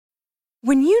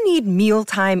When you need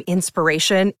mealtime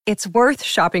inspiration, it's worth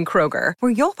shopping Kroger,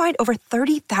 where you'll find over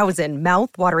 30,000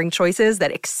 mouth-watering choices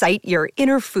that excite your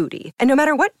inner foodie. And no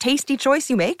matter what tasty choice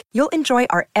you make, you'll enjoy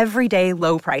our everyday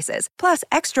low prices, plus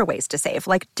extra ways to save,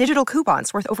 like digital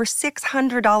coupons worth over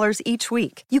 $600 each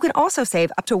week. You can also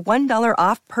save up to $1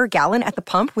 off per gallon at the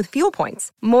pump with fuel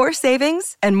points. More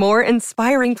savings and more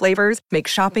inspiring flavors make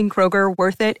shopping Kroger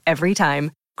worth it every time.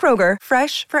 Kroger,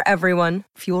 fresh for everyone.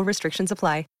 Fuel restrictions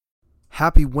apply.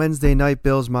 Happy Wednesday night,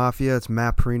 Bills Mafia. It's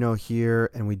Matt Perino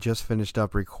here, and we just finished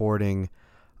up recording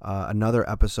another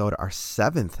episode, our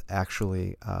seventh,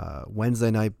 actually,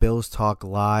 Wednesday night Bills Talk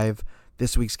Live.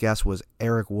 This week's guest was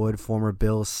Eric Wood, former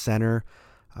Bills center,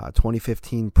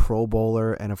 2015 Pro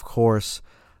Bowler, and of course,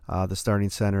 the starting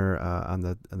center on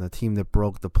the team that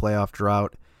broke the playoff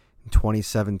drought in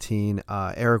 2017.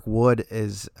 Eric Wood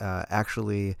is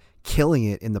actually killing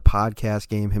it in the podcast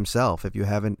game himself. If you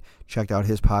haven't checked out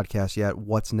his podcast yet,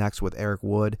 What's Next with Eric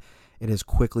Wood, it has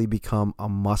quickly become a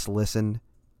must listen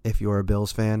if you're a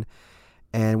Bills fan.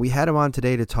 And we had him on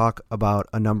today to talk about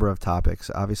a number of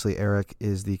topics. Obviously, Eric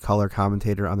is the color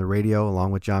commentator on the radio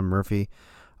along with John Murphy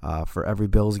for every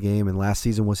Bills game, and last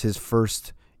season was his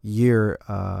first year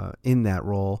in that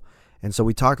role. And so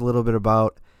we talked a little bit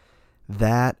about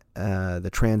that, the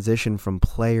transition from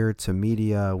player to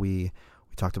media. We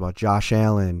talked about Josh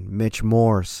Allen, Mitch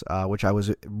Morse, which I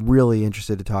was really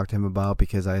interested to talk to him about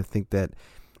because I think that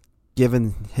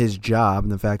given his job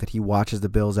and the fact that he watches the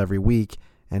Bills every week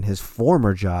and his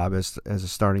former job as a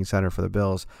starting center for the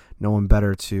Bills, no one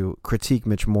better to critique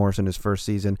Mitch Morse in his first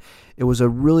season. It was a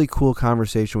really cool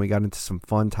conversation. We got into some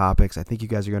fun topics. I think you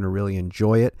guys are going to really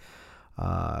enjoy it.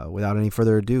 Without any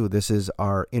further ado, this is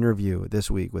our interview this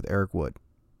week with Eric Wood.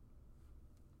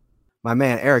 My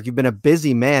man, Eric, you've been a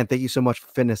busy man. Thank you so much for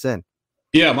fitting us in.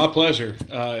 Yeah, my pleasure.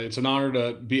 It's an honor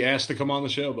to be asked to come on the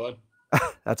show, bud.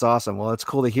 That's awesome. Well, it's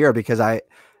cool to hear because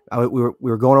we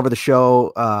were going over the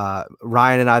show,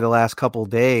 Ryan and I, the last couple of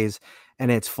days,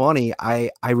 and it's funny. I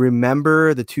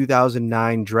remember the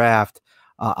 2009 draft.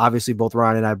 Obviously, both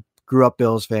Ryan and I grew up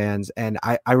Bills fans, and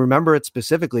I remember it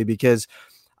specifically because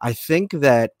I think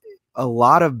that a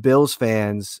lot of Bills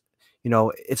fans,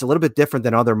 it's a little bit different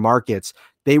than other markets.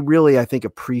 They really, I think,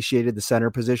 appreciated the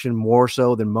center position more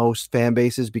so than most fan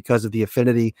bases because of the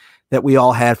affinity that we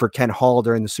all had for Ken Hall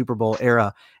during the Super Bowl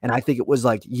era. And I think it was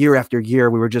like year after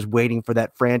year, we were just waiting for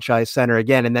that franchise center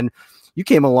again. And then you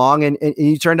came along and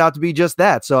you turned out to be just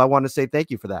that. So I want to say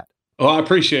thank you for that. Oh, I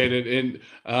appreciate it. And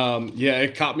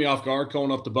it caught me off guard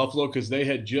going up to Buffalo because they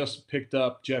had just picked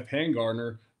up Jeff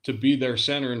Handgartner to be their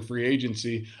center in free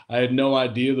agency. I had no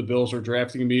idea the Bills were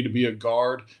drafting me to be a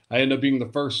guard. I ended up being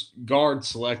the first guard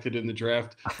selected in the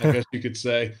draft, I guess you could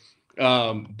say.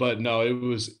 But no, it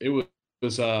was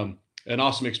an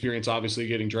awesome experience, obviously,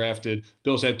 getting drafted.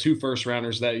 Bills had 2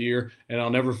 first-rounders that year, and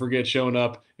I'll never forget showing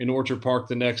up in Orchard Park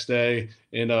the next day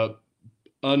in a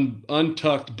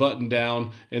untucked button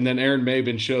down, and then Aaron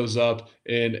Maben shows up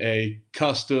in a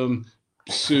custom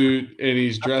suit and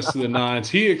he's dressed to the nines.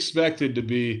 He expected to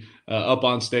be up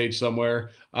on stage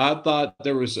somewhere. I thought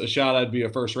there was a shot I'd be a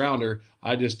first rounder.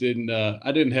 I just didn't.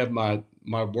 I didn't have my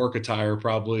work attire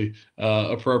probably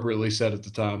appropriately set at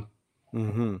the time.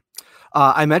 Mm-hmm.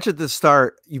 I mentioned at the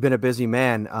start, you've been a busy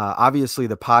man. Obviously,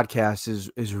 the podcast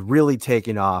is really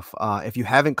taking off. If you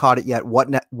haven't caught it yet,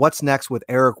 What's Next with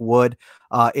Eric Wood?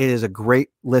 It is a great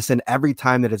listen every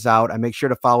time that it's out. I make sure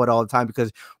to follow it all the time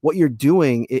because what you're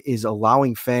doing is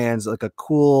allowing fans like a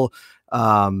cool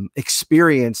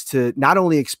experience to not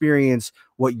only experience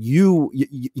what you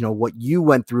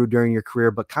went through during your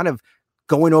career, but kind of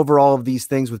going over all of these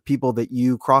things with people that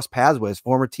you cross paths with,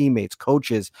 former teammates,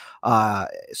 coaches.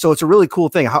 So it's a really cool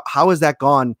thing. How has that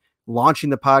gone, launching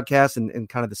the podcast and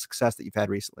kind of the success that you've had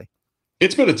recently?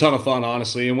 It's been a ton of fun,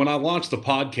 honestly. And when I launched the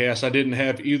podcast, I didn't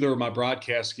have either of my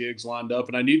broadcast gigs lined up,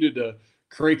 and I needed to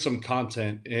create some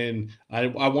content. And I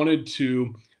wanted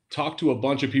to talk to a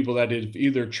bunch of people that had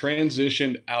either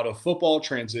transitioned out of football,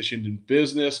 transitioned in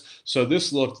business. So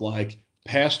this looked like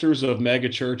pastors of mega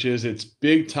churches. It's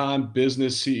big time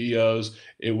business CEOs.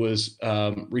 It was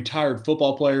retired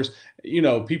football players,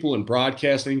 people in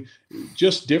broadcasting,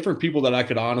 just different people that I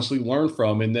could honestly learn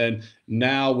from. And then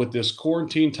now with this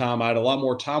quarantine time, I had a lot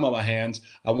more time on my hands.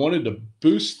 I wanted to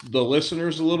boost the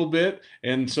listeners a little bit.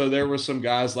 And so there were some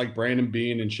guys like Brandon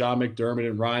Beane and Sean McDermott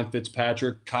and Ryan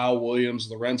Fitzpatrick, Kyle Williams,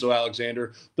 Lorenzo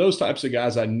Alexander, those types of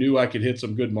guys I knew I could hit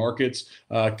some good markets.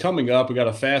 Coming up, we got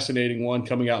a fascinating one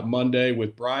coming out Monday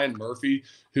with Brian Murphy,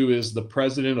 who is the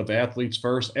president of Athletes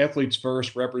First. Athletes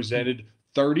First represented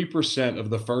 30% of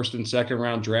the first and second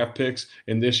round draft picks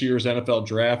in this year's NFL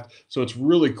draft. So it's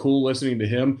really cool listening to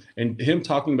him and him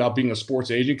talking about being a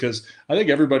sports agent, because I think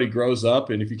everybody grows up,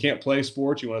 and if you can't play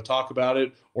sports, you want to talk about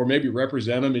it or maybe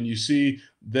represent them, and you see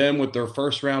them with their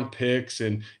first round picks,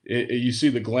 and you see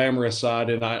the glamorous side.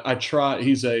 And I try,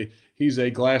 he's a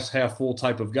glass half full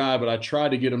type of guy, but I try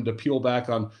to get him to peel back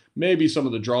on maybe some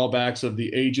of the drawbacks of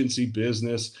the agency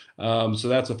business. So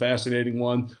that's a fascinating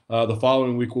one. The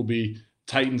following week will be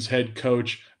Titans head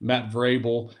coach Mike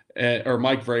Vrabel,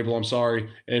 I'm sorry.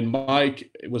 And Mike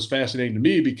was fascinating to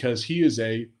me because he is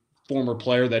a former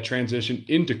player that transitioned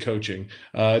into coaching.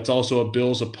 It's also a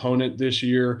Bills opponent this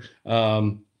year.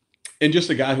 And just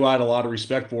a guy who I had a lot of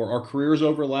respect for. Our careers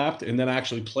overlapped, and then I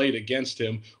actually played against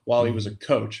him while he was a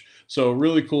coach. So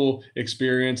really cool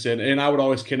experience. And I would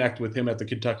always connect with him at the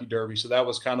Kentucky Derby. So that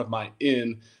was kind of my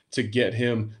in to get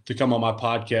him to come on my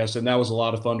podcast. And that was a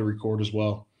lot of fun to record as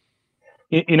well.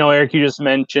 Eric, you just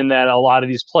mentioned that a lot of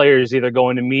these players either go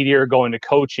into media or go into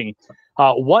coaching.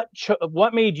 What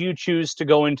made you choose to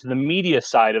go into the media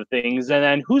side of things? And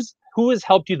then who has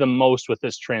helped you the most with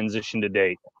this transition to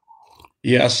date?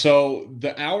 Yeah, so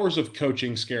the hours of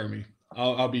coaching scare me.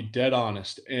 I'll be dead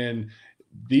honest. And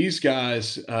these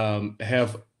guys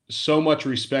have so much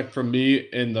respect from me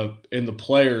and the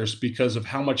players because of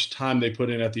how much time they put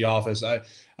in at the office.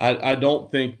 I don't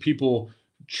think people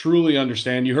truly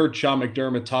understand. You heard Sean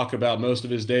McDermott talk about most of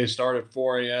his days start at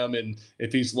 4 a.m. and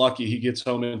if he's lucky, he gets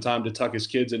home in time to tuck his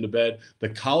kids into bed. The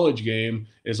college game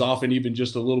is often even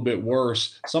just a little bit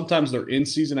worse. Sometimes their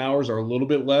in-season hours are a little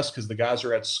bit less because the guys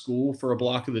are at school for a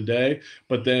block of the day.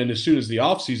 But then as soon as the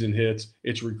offseason hits,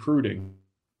 it's recruiting.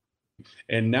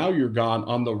 And now you're gone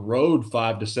on the road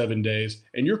 5 to 7 days,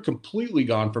 and you're completely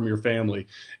gone from your family.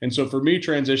 And so for me,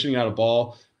 transitioning out of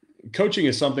ball, coaching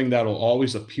is something that will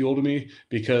always appeal to me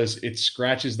because it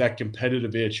scratches that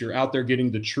competitive itch. You're out there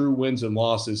getting the true wins and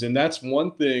losses. And that's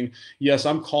one thing. Yes,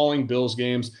 I'm calling Bills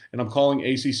games and I'm calling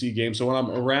ACC games. So when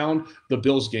I'm around the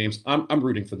Bills games, I'm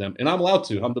rooting for them. And I'm allowed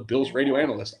to. I'm the Bills radio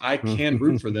analyst. I can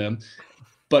root for them.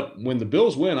 But when the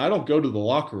Bills win, I don't go to the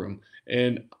locker room.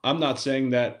 And I'm not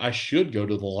saying that I should go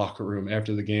to the locker room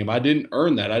after the game. I didn't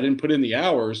earn that. I didn't put in the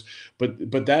hours.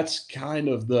 But that's kind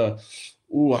of the –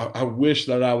 I wish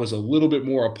that I was a little bit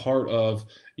more a part of,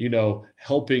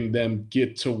 helping them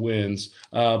get to wins.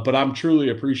 But I'm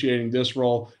truly appreciating this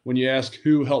role. When you ask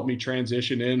who helped me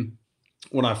transition in,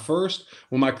 when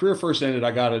my career first ended,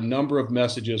 I got a number of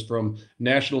messages from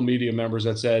national media members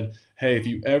that said, hey, if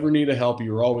you ever need help,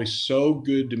 you're always so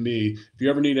good to me. If you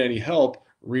ever need any help,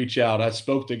 reach out. I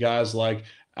spoke to guys like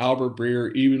Albert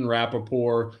Breer, Ian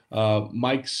Rappaport,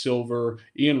 Mike Silver.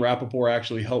 Ian Rappaport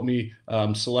actually helped me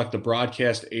select a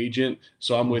broadcast agent.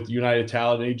 So I'm with United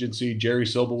Talent Agency. Jerry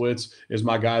Silbowitz is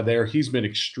my guy there. He's been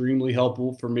extremely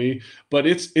helpful for me. But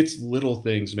it's little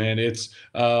things, man. It's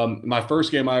my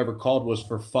first game I ever called was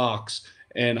for Fox.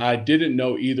 And I didn't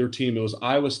know either team. It was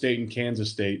Iowa State and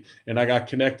Kansas State. And I got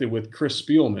connected with Chris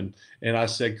Spielman. And I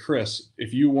said, Chris,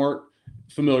 if you weren't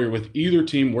familiar with either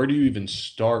team, where do you even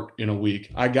start in a week?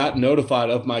 I got notified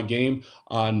of my game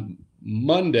on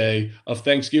Monday of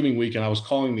Thanksgiving week, and I was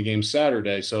calling the game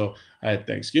Saturday. So I had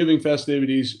Thanksgiving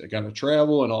festivities, I got to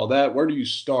travel and all that. Where do you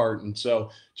start? And so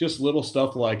just little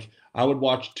stuff like I would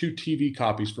watch 2 TV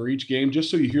copies for each game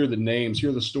just so you hear the names,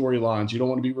 hear the storylines. You don't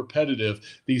want to be repetitive.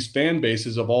 These fan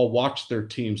bases have all watched their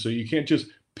team, so you can't just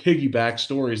piggyback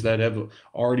stories that have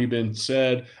already been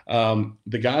said.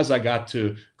 The guys I got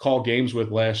to call games with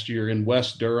last year in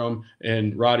West Durham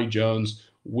and Roddy Jones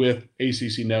with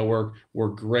ACC Network were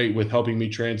great with helping me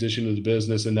transition to the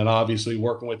business. And then obviously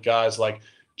working with guys like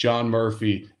John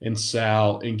Murphy and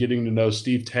Sal and getting to know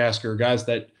Steve Tasker, guys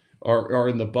that are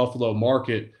in the Buffalo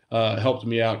market, helped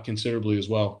me out considerably as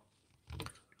well.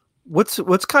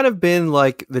 What's kind of been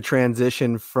like the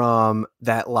transition from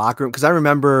that locker room? Because I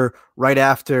remember right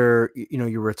after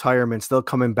your retirement, still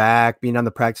coming back, being on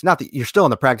the practice. Not that you're still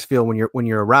on the practice field when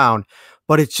you're around,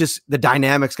 but it's just the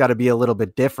dynamics got to be a little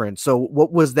bit different. So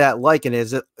what was that like? And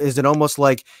is it almost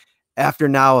like after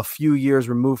now a few years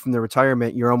removed from the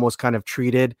retirement, you're almost kind of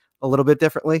treated a little bit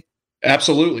differently?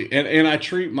 Absolutely, and I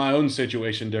treat my own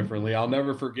situation differently. I'll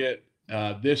never forget.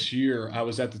 This year, I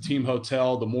was at the team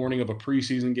hotel the morning of a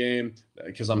preseason game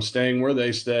because I'm staying where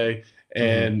they stay.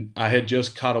 And I had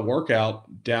just caught a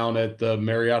workout down at the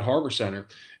Marriott Harbor Center.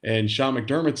 And Sean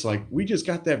McDermott's like, we just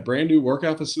got that brand new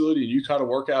workout facility and you caught a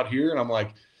workout here. And I'm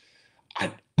like,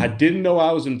 I I didn't know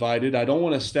I was invited. I don't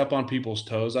want to step on people's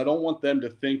toes. I don't want them to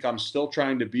think I'm still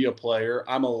trying to be a player.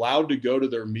 I'm allowed to go to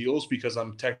their meals because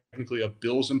I'm technically a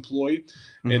Bills employee.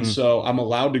 And Mm-hmm. so I'm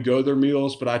allowed to go to their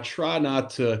meals, but I try not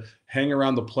to hang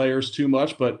around the players too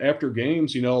much. But after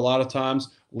games, a lot of times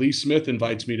Lee Smith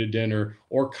invites me to dinner,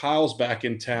 or Kyle's back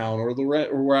in town, or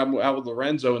where I'm out with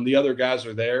Lorenzo and the other guys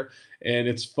are there. And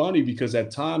it's funny because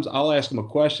at times I'll ask them a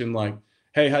question like,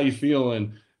 "Hey, how you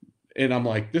feeling?" And I'm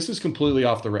like, this is completely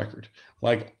off the record.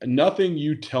 Like, nothing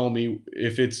you tell me,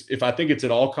 if I think it's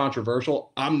at all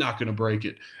controversial, I'm not going to break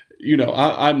it.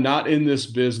 I'm not in this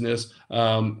business.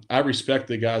 I respect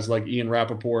the guys like Ian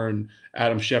Rappaport and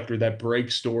Adam Schefter that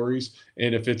break stories.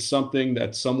 And if it's something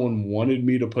that someone wanted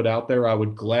me to put out there, I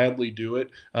would gladly do it.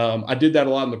 I did that a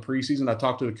lot in the preseason. I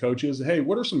talked to the coaches. Hey,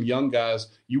 what are some young guys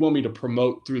you want me to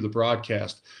promote through the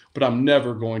broadcast? But I'm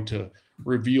never going to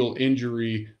reveal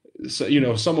injury. So,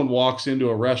 if someone walks into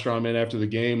a restaurant I'm in after the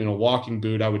game in a walking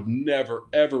boot, I would never,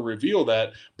 ever reveal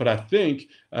that. But I think,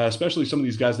 especially some of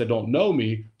these guys that don't know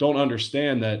me, don't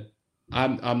understand that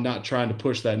I'm not trying to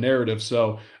push that narrative.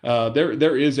 So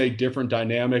there is a different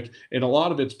dynamic, and a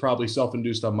lot of it's probably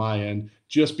self-induced on my end,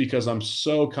 just because I'm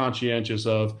so conscientious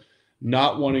of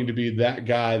not wanting to be that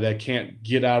guy that can't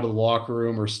get out of the locker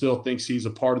room or still thinks he's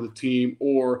a part of the team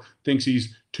or thinks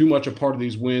he's too much a part of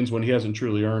these wins when he hasn't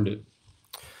truly earned it.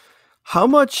 How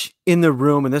much in the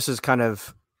room, and this is kind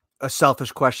of a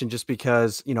selfish question just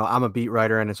because, I'm a beat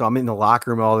writer and so I'm in the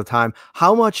locker room all the time.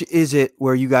 How much is it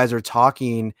where you guys are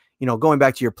talking, going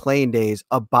back to your playing days,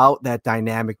 about that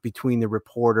dynamic between the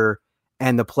reporter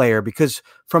and the player? Because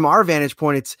from our vantage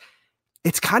point,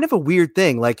 it's kind of a weird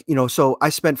thing. Like, so I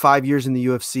spent 5 years in the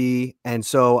UFC. And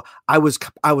so I was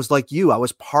like you, I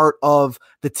was part of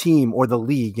the team or the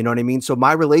league, you know what I mean? So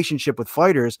my relationship with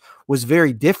fighters was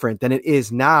very different than it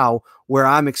is now, where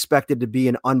I'm expected to be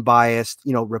an unbiased,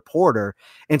 reporter.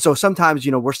 And so sometimes,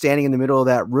 we're standing in the middle of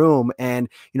that room and,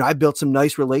 I built some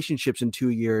nice relationships in 2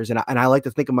 years. And I like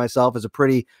to think of myself as a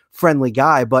pretty friendly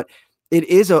guy, but it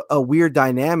is a weird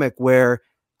dynamic where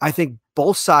I think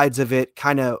both sides of it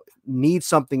kind of need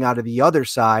something out of the other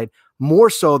side, more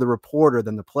so the reporter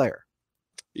than the player.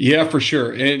 Yeah, for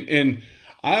sure. And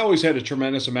I always had a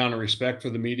tremendous amount of respect for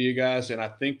the media guys, and I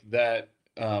think that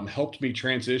helped me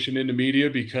transition into media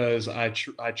because I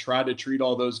try to treat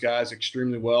all those guys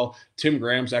extremely well. Tim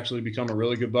Graham's actually become a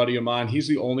really good buddy of mine. He's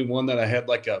the only one that I had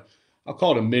like I'll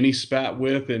call it a mini spat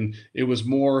with, and it was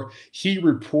more, he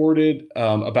reported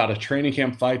about a training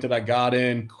camp fight that I got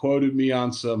in, quoted me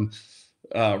on some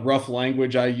rough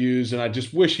language I use, and I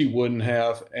just wish he wouldn't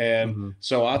have. And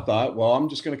so I thought, well, I'm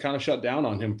just going to kind of shut down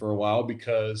on him for a while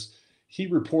because he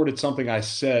reported something I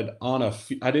said I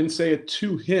didn't say it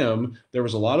to him. There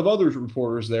was a lot of other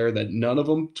reporters there that none of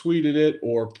them tweeted it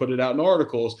or put it out in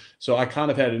articles. So I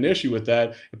kind of had an issue with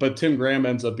that. But Tim Graham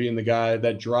ends up being the guy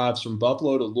that drives from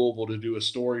Buffalo to Louisville to do a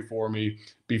story for me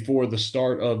before the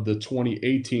start of the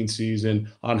 2018 season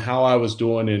on how I was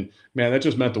doing. And man, that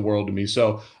just meant the world to me.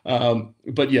 So,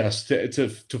 but yes, to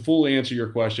fully answer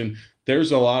your question,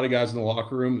 there's a lot of guys in the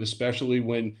locker room, especially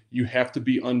when you have to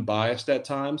be unbiased at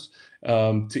times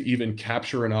to even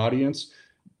capture an audience,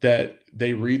 that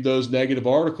they read those negative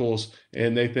articles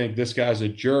and they think this guy's a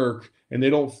jerk and they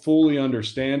don't fully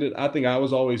understand it. I think I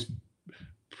was always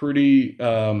pretty,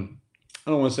 I don't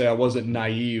want to say I wasn't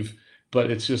naive, but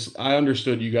it's just, I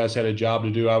understood you guys had a job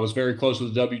to do. I was very close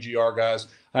with the WGR guys.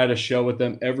 I had a show with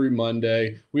them every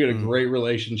Monday. We had a great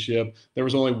relationship. There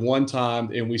was only one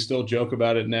time, and we still joke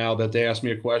about it now, that they asked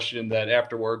me a question that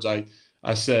afterwards I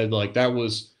said, like, that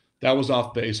was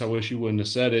off base. I wish you wouldn't have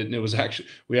said it. And it was actually,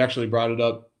 we actually brought it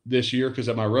up this year because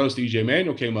at my roast, EJ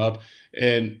Manuel came up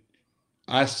and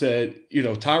I said,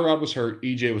 Tyrod was hurt,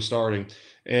 EJ was starting.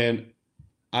 And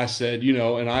I said,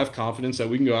 and I have confidence that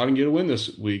we can go out and get a win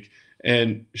this week.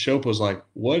 And Shope was like,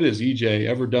 what has EJ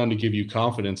ever done to give you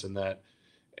confidence in that?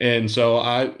 And so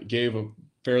I gave a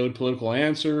fairly political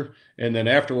answer. And then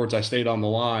afterwards, I stayed on the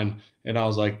line and I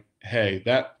was like, hey,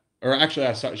 I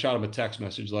shot him a text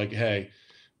message like, hey,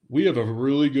 we have a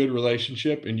really good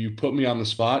relationship and you put me on the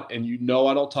spot and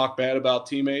I don't talk bad about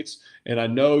teammates. And I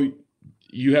know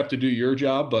you have to do your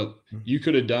job, but you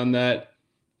could have done that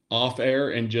off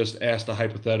air and just asked a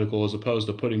hypothetical as opposed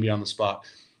to putting me on the spot.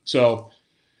 So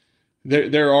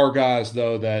there are guys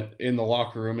though that in the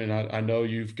locker room, and I know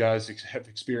you guys have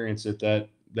experienced it,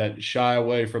 that shy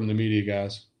away from the media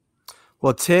guys.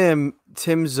 Well,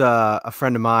 Tim's a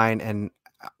friend of mine, and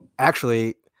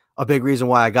actually a big reason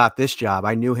why I got this job.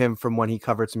 I knew him from when he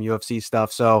covered some UFC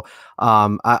stuff. So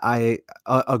I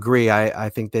agree. I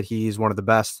think that he's one of the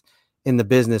best in the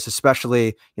business,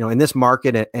 especially, in this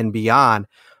market and beyond.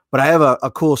 But I have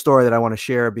a cool story that I want to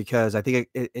share because I think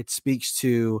it speaks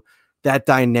to that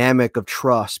dynamic of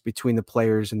trust between the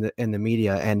players and the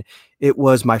media. And it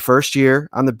was my first year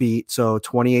on the beat, so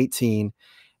 2018,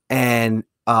 and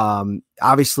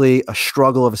obviously a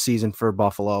struggle of a season for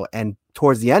Buffalo. And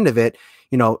towards the end of it,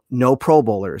 no Pro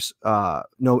Bowlers,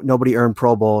 nobody earned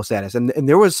Pro Bowl status, and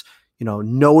there was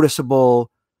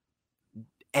noticeable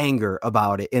anger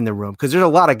about it in the room because there's a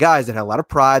lot of guys that had a lot of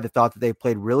pride that thought that they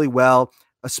played really well,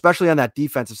 especially on that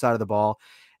defensive side of the ball.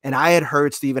 And I had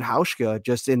heard Steven Hauschka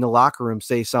just in the locker room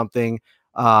say something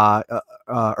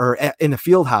or in the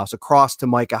field house across to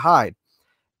Micah Hyde.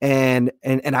 And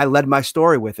I led my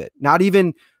story with it, not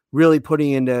even really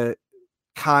putting into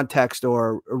context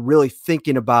or really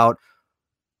thinking about,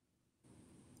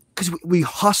 because we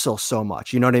hustle so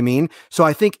much, you know what I mean? So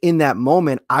I think in that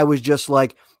moment, I was just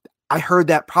like, I heard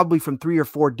that probably from 3 or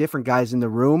 4 different guys in the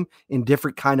room in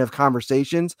different kind of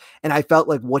conversations. And I felt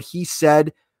like what he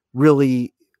said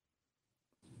really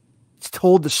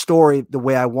told the story the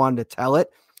way I wanted to tell it.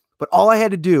 But all I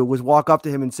had to do was walk up to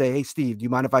him and say, "Hey, Steve, do you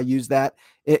mind if I use that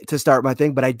to start my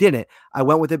thing?" But I didn't. I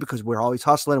went with it because we're always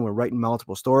hustling and we're writing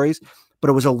multiple stories. But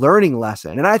it was a learning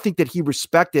lesson. And I think that he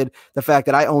respected the fact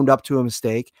that I owned up to a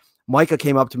mistake. Micah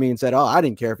came up to me and said, "Oh, I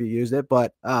didn't care if you used it."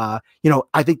 But, I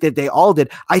think that they all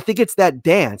did. I think it's that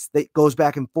dance that goes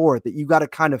back and forth that you got to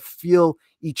kind of feel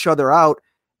each other out.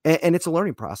 And it's a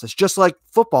learning process, just like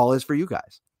football is for you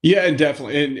guys. Yeah, and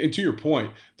definitely. And to your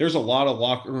point, there's a lot of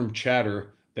locker room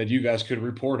chatter that you guys could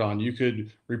report on. You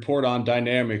could report on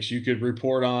dynamics. You could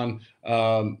report on,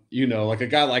 like a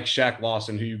guy like Shaq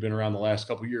Lawson, who you've been around the last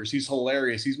couple of years. He's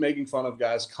hilarious. He's making fun of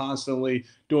guys constantly,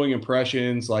 doing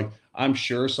impressions. Like, I'm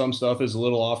sure some stuff is a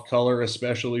little off color,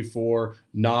 especially for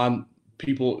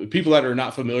people that are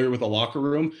not familiar with a locker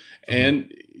room.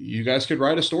 And you guys could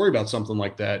write a story about something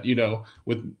like that,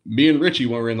 with me and Richie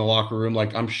when we're in the locker room.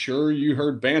 Like, I'm sure you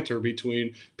heard banter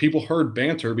between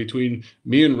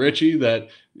me and Richie that,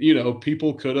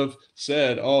 people could have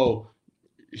said, oh,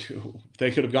 they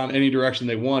could have gone any direction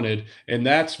they wanted. And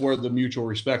that's where the mutual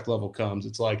respect level comes.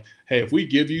 It's like, hey, if we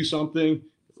give you something,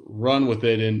 run with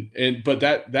it. But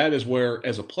that is where,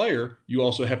 as a player, you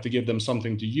also have to give them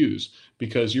something to use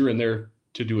because you're in there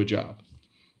to do a job.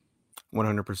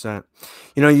 100%.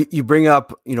 You bring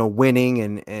up, winning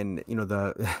and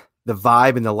the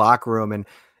vibe in the locker room, and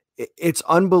it's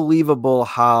unbelievable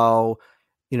how,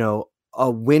 a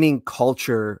winning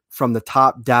culture from the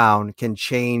top down can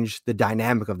change the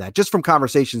dynamic of that. Just from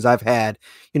conversations I've had,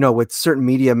 with certain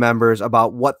media members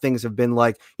about what things have been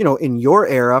like, in your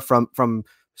era from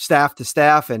staff to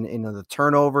staff and, the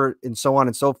turnover and so on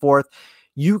and so forth.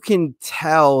 You can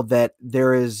tell that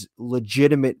there is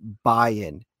legitimate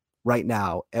buy-in right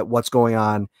now at what's going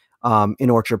on in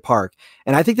Orchard Park.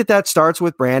 And I think that starts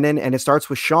with Brandon and it starts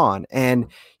with Sean. And,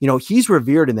 he's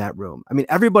revered in that room. I mean,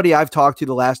 everybody I've talked to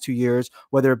the last 2 years,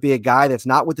 whether it be a guy that's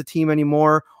not with the team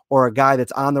anymore or a guy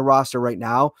that's on the roster right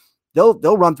now, they'll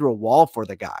run through a wall for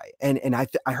the guy. And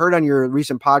I heard on your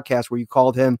recent podcast where you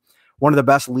called him one of the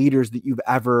best leaders that you've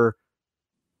ever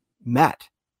met.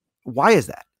 Why is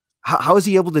that? How is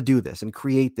he able to do this and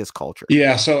create this culture?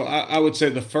 Yeah, so I would say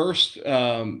the first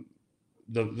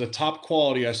the top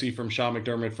quality I see from Sean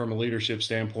McDermott from a leadership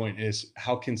standpoint is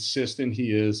how consistent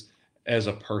he is as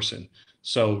a person.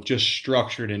 So just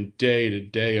structured and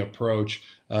day-to-day approach.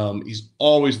 He's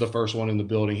always the first one in the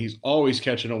building. He's always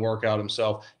catching a workout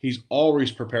himself. He's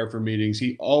always prepared for meetings.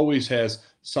 He always has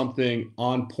something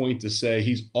on point to say.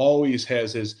 He's always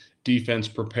has his defense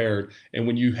prepared. And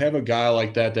when you have a guy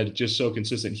like that is just so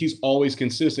consistent, he's always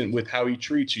consistent with how he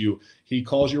treats you. He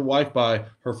calls your wife by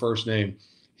her first name.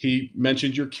 He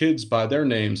mentioned your kids by their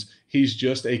names. He's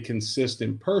just a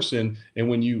consistent person. And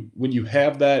when you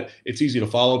have that, it's easy to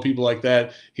follow people like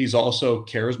that. He's also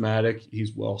charismatic.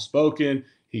 He's well-spoken.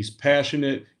 He's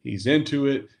passionate. He's into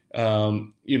it.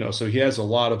 So he has a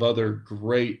lot of other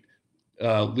great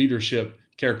leadership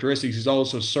characteristics. He's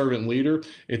also a servant leader.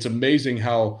 It's amazing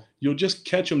how you'll just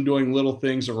catch him doing little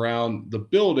things around the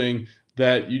building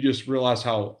that you just realize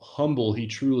how humble he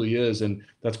truly is. And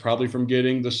that's probably from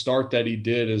getting the start that he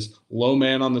did as low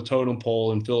man on the totem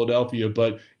pole in Philadelphia.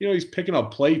 But, he's picking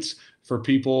up plates for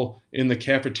people in the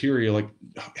cafeteria. Like,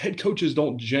 head coaches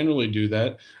don't generally do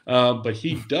that, but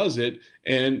he does it.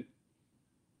 And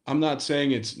I'm not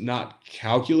saying it's not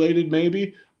calculated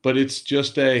maybe, but it's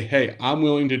just hey, I'm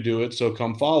willing to do it, so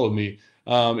come follow me.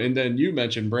 And then you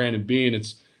mentioned Brandon Beane.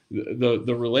 It's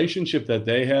the relationship that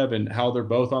they have and how they're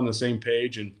both on the same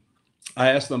page. And I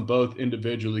asked them both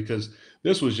individually because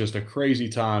this was just a crazy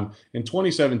time. In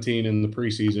 2017 in the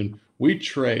preseason, we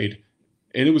trade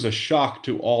And it was a shock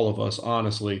to all of us,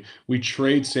 honestly. We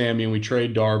trade Sammy and we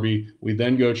trade Darby. We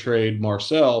then go trade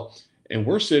Marcel, and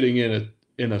we're sitting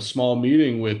in a small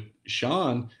meeting with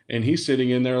Sean, and he's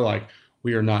sitting in there like,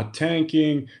 we are not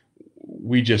tanking.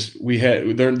 They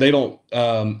don't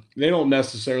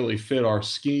necessarily fit our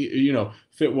scheme,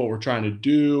 fit what we're trying to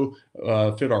do,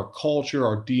 fit our culture,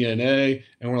 our DNA.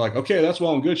 And we're like, okay, that's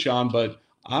well and good, Sean, but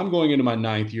I'm going into my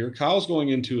 9th year. Kyle's going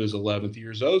into his 11th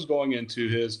year. Zoe's going into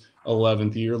his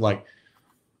 11th year. Like,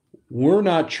 we're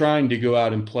not trying to go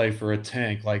out and play for a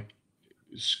tank. Like,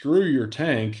 screw your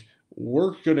tank.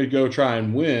 We're going to go try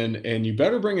and win, and you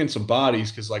better bring in some bodies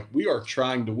because, like, we are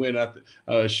trying to win.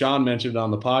 Sean mentioned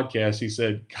on the podcast, he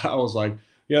said, Kyle was like,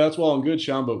 yeah, that's well and good,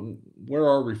 Sean, but where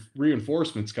are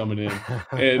reinforcements coming in?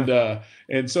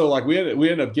 And so, like, we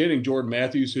ended up getting Jordan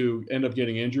Matthews, who ended up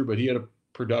getting injured, but he had a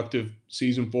productive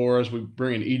season for us. We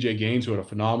bring in EJ Gaines, who had a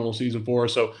phenomenal season for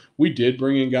us. So we did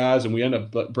bring in guys, and we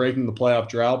ended up breaking the playoff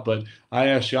drought. But I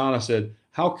asked Sean, I said,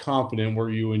 how confident were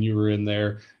you when you were in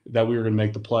there that we were going to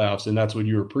make the playoffs? And that's what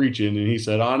you were preaching. And he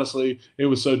said, honestly, it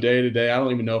was so day to day. I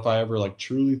don't even know if I ever like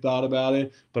truly thought about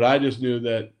it, but I just knew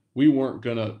that we weren't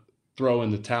going to throw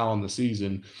in the towel in the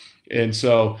season. And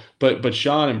so, but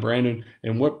Sean and Brandon,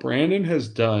 and what Brandon has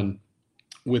done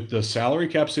with the salary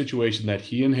cap situation that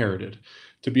he inherited,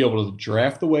 to be able to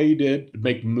draft the way he did,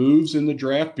 make moves in the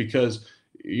draft, because,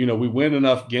 we win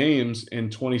enough games in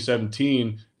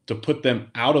 2017 to put them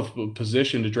out of a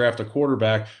position to draft a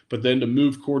quarterback, but then to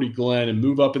move Cordy Glenn and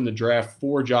move up in the draft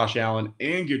for Josh Allen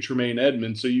and get Tremaine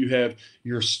Edmonds. So you have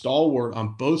your stalwart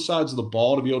on both sides of the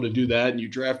ball to be able to do that. And you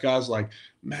draft guys like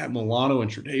Matt Milano and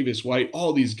Tre'Davious White,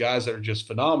 all these guys that are just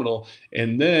phenomenal.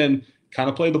 And then kind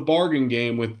of play the bargain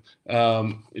game with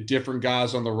different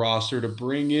guys on the roster to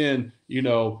bring in,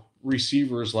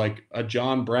 receivers like a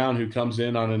John Brown, who comes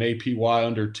in on an APY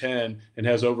under 10 and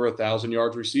has over 1,000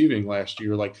 yards receiving last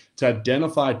year. Like, to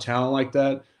identify talent like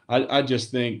that, I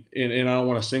just think, and I don't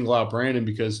want to single out Brandon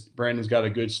because Brandon's got a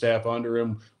good staff under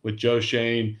him with Joe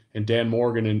Shane and Dan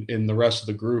Morgan and the rest of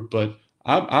the group, but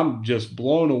I'm just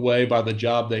blown away by the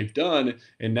job they've done.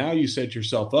 And now you set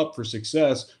yourself up for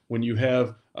success when you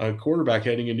have a quarterback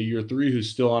heading into year 3 who's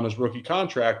still on his rookie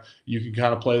contract. You can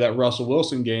kind of play that Russell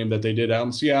Wilson game that they did out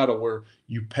in Seattle, where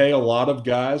you pay a lot of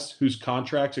guys whose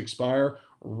contracts expire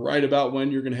right about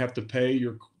when you're going to have to pay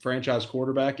your franchise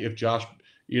quarterback if Josh,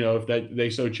 if they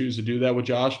so choose to do that with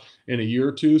Josh in a year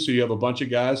or two. So you have a bunch of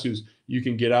guys who's you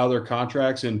can get out of their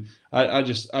contracts. And I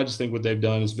just think what they've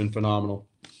done has been phenomenal.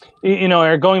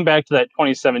 Eric, going back to that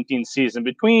 2017 season,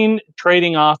 between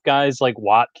trading off guys like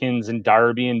Watkins and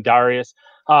Darby and Darius,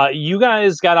 you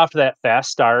guys got off to that fast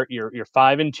start. You're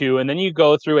 5-2, and then you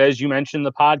go through, as you mentioned in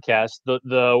the podcast,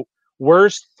 the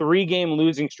worst 3-game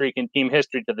losing streak in team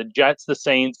history to the Jets, the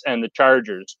Saints, and the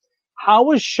Chargers. How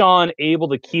was Sean able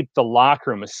to keep the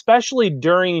locker room, especially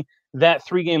during that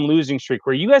 3-game losing streak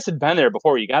where you guys had been there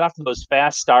before? You got off to those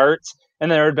fast starts,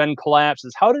 and there had been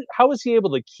collapses. How was he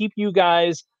able to keep you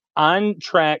guys on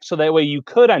track so that way you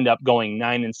could end up going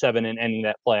 9-7 and ending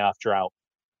that playoff drought?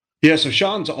 Yeah, so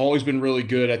Sean's always been really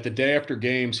good at the day after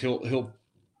games. He'll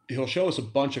show us a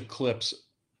bunch of clips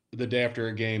the day after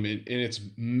a game, and it's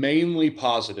mainly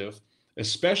positive,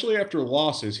 especially after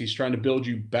losses. He's trying to build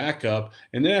you back up,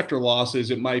 and then after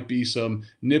losses, it might be some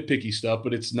nitpicky stuff,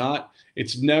 but it's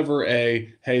never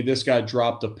hey, this guy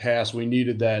dropped a pass, we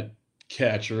needed that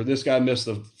catch, or this guy missed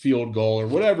the field goal, or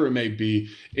whatever it may be.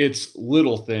 It's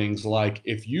little things like,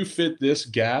 if you fit this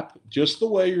gap just the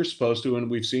way you're supposed to, and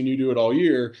we've seen you do it all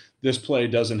year, this play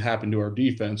doesn't happen to our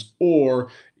defense. Or,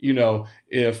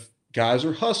 if guys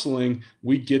are hustling,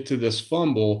 we get to this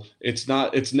fumble. It's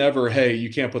never, hey, you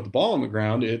can't put the ball on the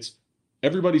ground. It's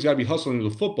everybody's got to be hustling to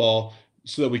the football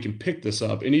so that we can pick this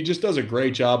up. And he just does a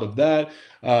great job of that.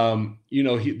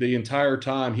 The entire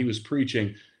time he was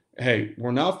preaching, hey,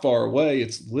 we're not far away.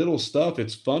 It's little stuff.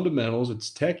 It's fundamentals. It's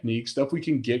technique, stuff we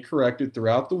can get corrected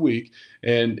throughout the week.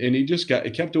 And he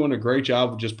kept doing a great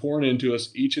job of just pouring into us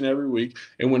each and every week.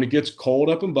 And when it gets cold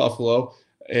up in Buffalo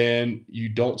and you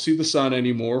don't see the sun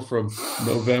anymore from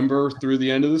November through the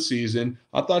end of the season,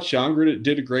 I thought Sean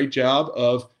did a great job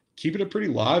of keeping it pretty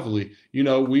lively.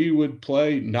 We would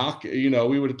play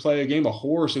a game of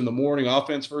horse in the morning,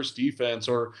 offense versus defense,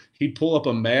 or he'd pull up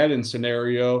a Madden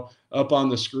scenario up on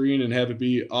the screen and have it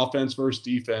be offense versus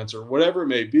defense, or whatever it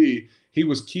may be. He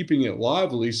was keeping it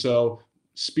lively, so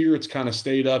spirits kind of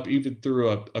stayed up even through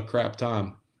a crap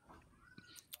time.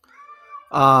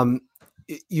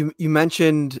 You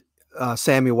mentioned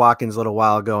Sammy Watkins a little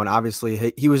while ago, and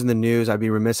obviously he was in the news. I'd be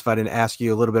remiss if I didn't ask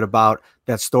you a little bit about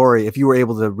that story. If you were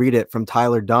able to read it from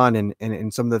Tyler Dunn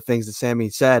and some of the things that Sammy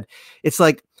said, it's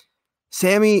like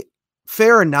Sammy,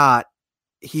 fair or not,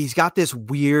 he's got this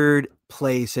weird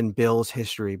place in Bills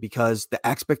history because the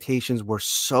expectations were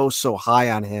so high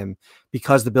on him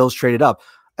because the Bills traded up.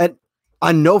 And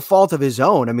on no fault of his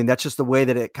own. I mean, that's just the way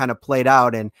that it kind of played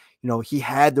out. And, he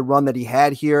had the run that he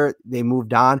had here. They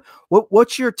moved on.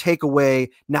 What's your takeaway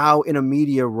now in a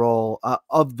media role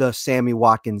of the Sammy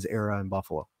Watkins era in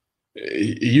Buffalo?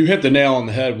 You hit the nail on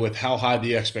the head with how high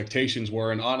the expectations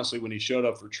were. And honestly, when he showed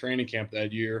up for training camp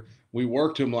that year, we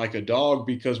worked him like a dog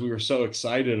because we were so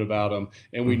excited about him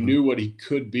and we knew what he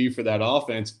could be for that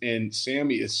offense. And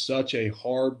Sammy is such a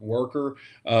hard worker.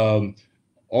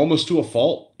 Almost to a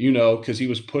fault, because he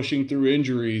was pushing through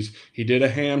injuries. He did a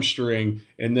hamstring,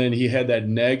 and then he had that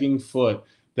nagging foot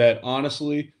that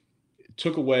honestly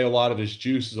took away a lot of his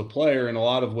juice as a player, and a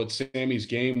lot of what Sammy's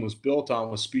game was built on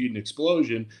was speed and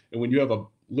explosion. And when you have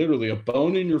literally a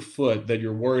bone in your foot that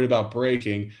you're worried about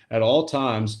breaking at all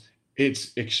times,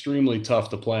 it's extremely tough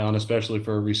to play on, especially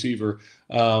for a receiver.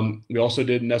 We also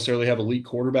didn't necessarily have elite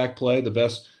quarterback play.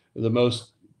 The most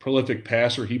prolific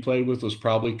passer he played with was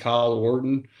probably Kyle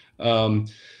Orton. But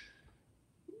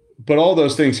all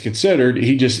those things considered,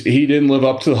 he didn't live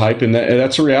up to the hype, and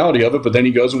that's the reality of it. But then he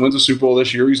goes and wins the Super Bowl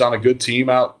this year. He's on a good team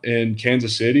out in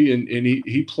Kansas City, and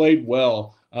he played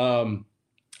well.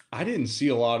 I didn't see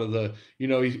a lot of the,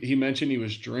 he mentioned he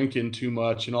was drinking too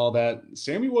much and all that.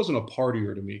 Sammy wasn't a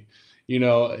partier to me.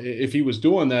 If he was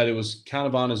doing that, it was kind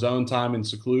of on his own time in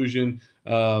seclusion.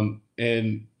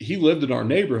 And he lived in our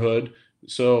neighborhood.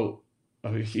 So,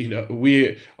 our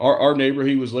neighbor,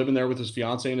 he was living there with his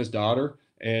fiance and his daughter,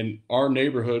 and our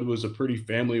neighborhood was a pretty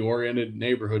family oriented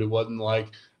neighborhood. It wasn't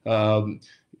like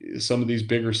some of these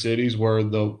bigger cities where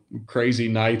the crazy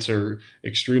nights are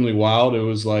extremely wild. It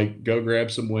was like go grab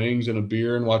some wings and a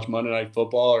beer and watch Monday Night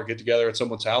Football or get together at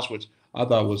someone's house, which I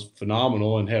thought was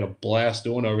phenomenal and had a blast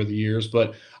doing over the years.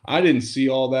 But I didn't see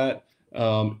all that.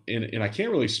 And I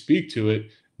can't really speak to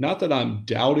it. Not that I'm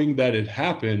doubting that it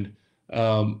happened.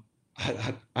 I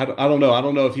don't know. I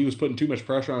don't know if he was putting too much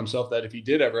pressure on himself that if he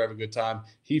did ever have a good time,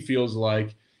 he feels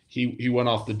like he went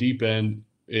off the deep end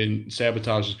and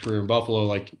sabotaged his career in Buffalo.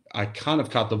 Like I kind of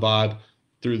caught the vibe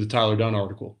through the Tyler Dunn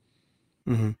article.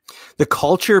 Mm-hmm. The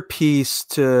culture piece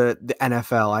to the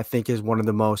NFL, I think, is one of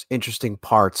the most interesting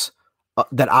parts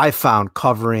that I found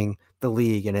covering the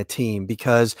league and a team,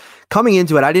 because coming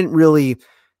into it, I didn't really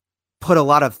put a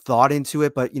lot of thought into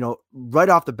it, but right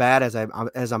off the bat, as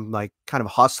I'm like kind of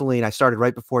hustling, I started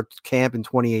right before camp in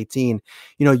 2018.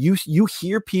 You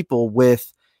hear people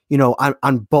with,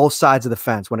 on both sides of the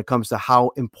fence when it comes to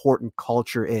how important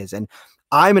culture is. And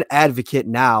I'm an advocate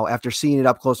now after seeing it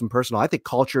up close and personal. I think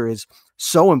culture is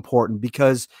so important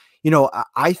because,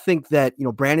 I think that,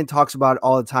 Brandon talks about it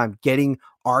all the time, getting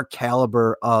our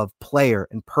caliber of player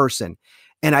and person.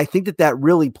 And I think that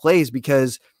really plays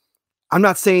because I'm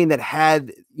not saying that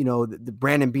had, the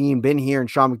Brandon Beane been here and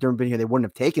Sean McDermott been here, they wouldn't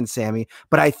have taken Sammy.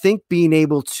 But I think being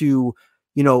able to,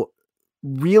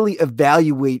 really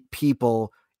evaluate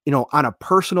people, on a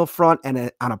personal front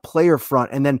and on a player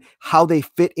front, and then how they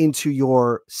fit into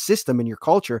your system and your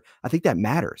culture, I think that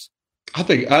matters. I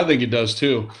think it does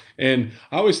too. And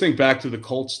I always think back to the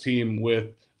Colts team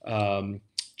with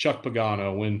Chuck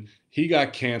Pagano when he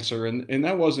got cancer, and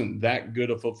that wasn't that good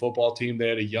of a football team. They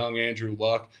had a young Andrew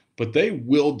Luck, but they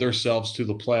willed themselves to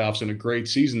the playoffs in a great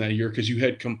season that year because you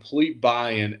had complete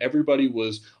buy-in. Everybody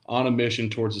was on a mission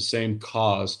towards the same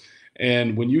cause.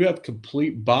 And when you have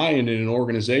complete buy-in in an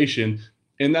organization,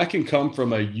 and that can come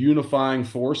from a unifying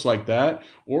force like that,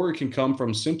 or it can come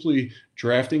from simply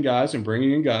drafting guys and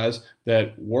bringing in guys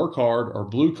that work hard, are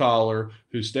blue collar,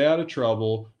 who stay out of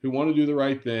trouble, who want to do the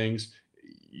right things.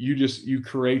 You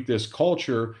create this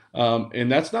culture,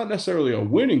 and that's not necessarily a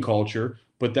winning culture,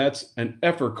 but that's an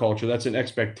effort culture. That's an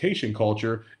expectation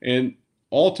culture. And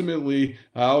ultimately,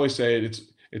 I always say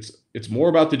it's more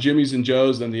about the Jimmies and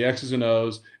Joes than the X's and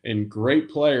O's, and great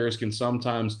players can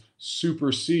sometimes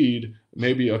supersede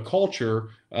maybe a culture.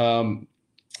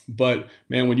 But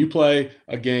man, when you play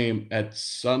a game at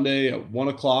Sunday at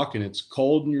 1:00 and it's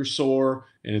cold and you're sore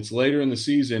and it's later in the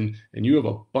season and you have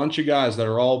a bunch of guys that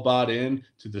are all bought in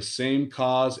to the same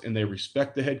cause and they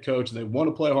respect the head coach and they want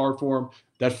to play hard for him,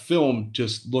 that film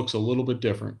just looks a little bit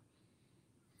different.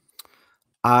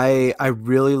 I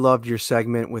really loved your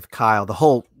segment with Kyle. The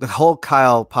whole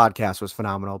Kyle podcast was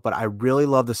phenomenal, but I really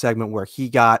love the segment where he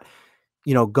got,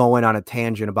 going on a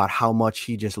tangent about how much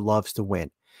he just loves to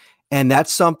win. And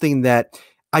that's something that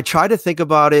I try to think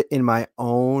about it in my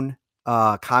own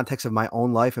context of my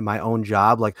own life and my own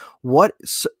job. Like what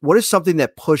is something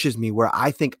that pushes me where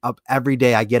I think up every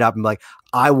day I get up and like,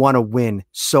 I want to win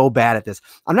so bad at this.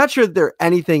 I'm not sure that there's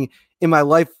anything in my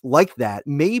life like that.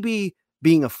 Maybe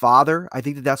being a father, I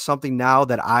think that that's something now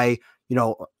that I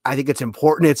think it's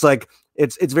important. It's like,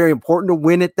 it's very important to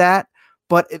win at that,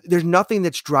 but there's nothing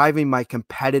that's driving my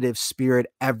competitive spirit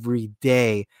every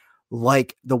day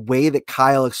like the way that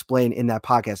Kyle explained in that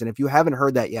podcast. And if you haven't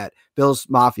heard that yet, Bills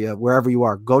Mafia, wherever you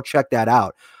are, go check that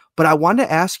out. But I wanted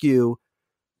to ask you,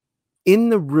 in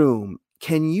the room,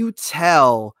 can you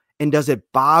tell, and does it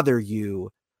bother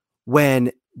you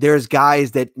when there's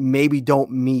guys that maybe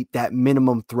don't meet that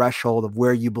minimum threshold of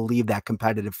where you believe that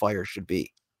competitive fire should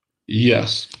be?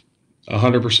 Yes,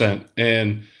 100%.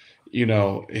 And,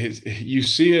 you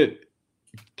see it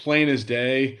plain as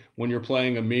day when you're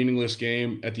playing a meaningless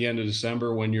game at the end of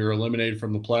December, when you're eliminated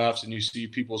from the playoffs and you see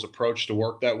people's approach to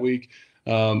work that week.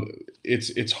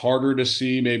 It's harder to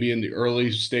see maybe in the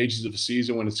early stages of the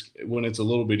season when it's a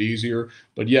little bit easier.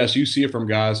 But yes, you see it from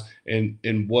guys, and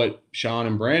what Sean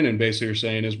and Brandon basically are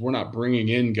saying is we're not bringing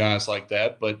in guys like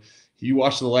that. But you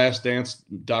watch the Last Dance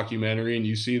documentary and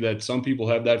you see that some people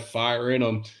have that fire in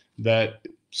them that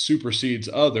supersedes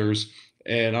others.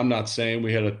 And I'm not saying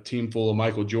we had a team full of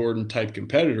Michael Jordan type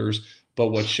competitors, but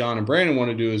what Sean and Brandon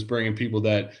want to do is bring in people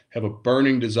that have a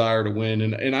burning desire to win.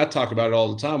 And I talk about it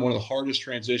all the time. One of the hardest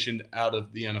transitions out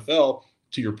of the NFL,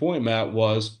 to your point, Matt,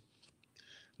 was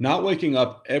not waking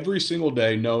up every single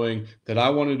day knowing that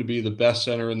I wanted to be the best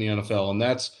center in the NFL. And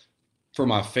that's for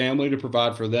my family, to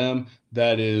provide for them.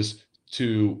 That is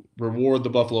to reward the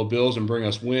Buffalo Bills and bring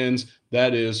us wins.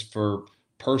 That is for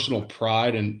personal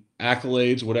pride and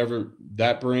accolades, whatever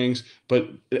that brings. But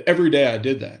every day I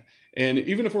did that. And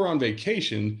even if we're on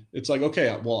vacation, it's like,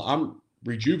 okay, well, I'm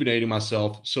rejuvenating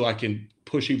myself so I can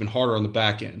push even harder on the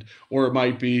back end. Or it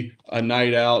might be a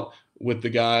night out with the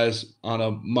guys on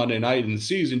a Monday night in the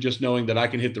season, just knowing that I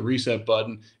can hit the reset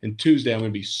button and Tuesday I'm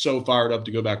going to be so fired up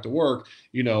to go back to work,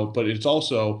 but it's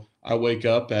also, I wake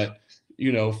up at,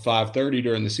 5:30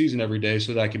 during the season every day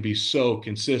so that I can be so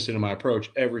consistent in my approach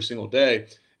every single day.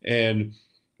 And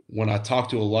when I talk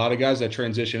to a lot of guys that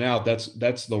transition out, that's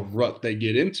the rut they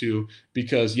get into,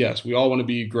 because yes, we all want to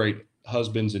be great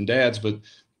husbands and dads, but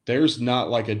there's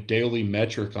not like a daily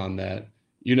metric on that.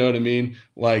 You know what I mean?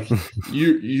 Like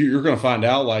you're going to find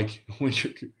out, like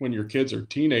when your kids are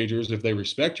teenagers, if they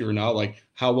respect you or not, like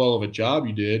how well of a job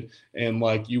you did. And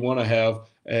like, you want to have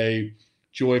a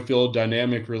joy-filled,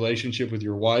 dynamic relationship with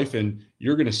your wife, and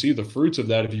you're going to see the fruits of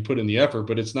that if you put in the effort.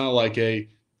 But it's not like a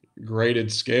graded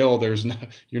scale.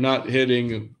 You're not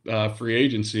hitting free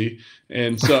agency.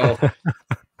 And so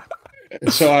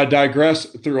I digress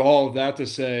through all of that to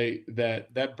say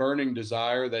that burning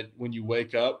desire, that when you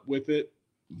wake up with it,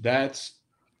 that's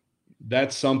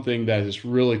something that is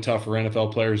really tough for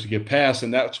NFL players to get past.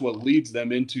 And that's what leads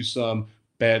them into some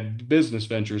bad business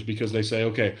ventures, because they say,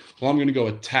 okay, well, I'm going to go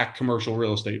attack commercial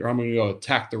real estate, or I'm going to go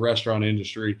attack the restaurant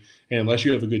industry. And unless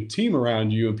you have a good team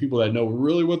around you and people that know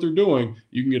really what they're doing,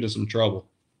 you can get in some trouble.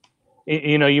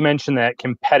 You mentioned that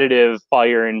competitive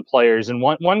fire in players, and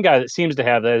one guy that seems to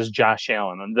have that is Josh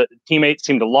Allen. And the teammates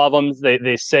seem to love him.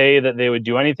 They say that they would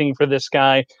do anything for this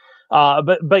guy.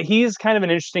 But he's kind of an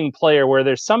interesting player where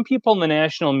there's some people in the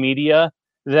national media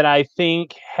that I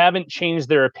think haven't changed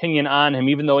their opinion on him,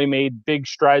 even though he made big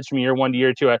strides from year one to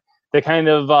year two. They kind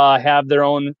of have their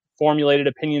own formulated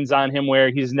opinions on him, where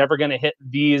he's never going to hit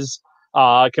these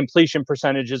completion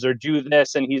percentages or do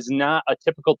this, and he's not a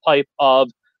typical type of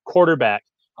quarterback.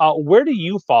 Where do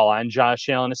you fall on Josh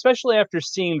Allen, especially after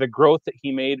seeing the growth that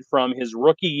he made from his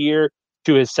rookie year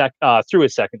to his through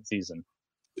his second season?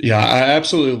 Yeah, I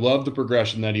absolutely love the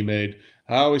progression that he made.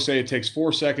 I always say it takes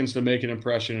 4 seconds to make an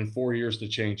impression and 4 years to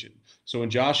change it. So when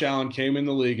Josh Allen came in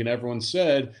the league and everyone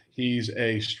said he's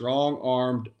a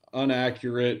strong-armed,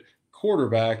 inaccurate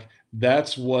quarterback,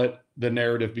 that's what the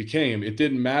narrative became. It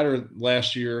didn't matter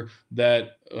last year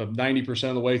that 90%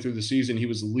 of the way through the season he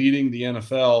was leading the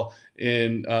NFL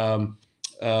in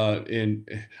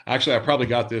actually, I probably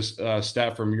got this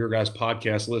stat from your guys'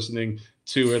 podcast listening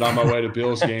to it on my way to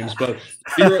Bills games, but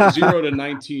 0 to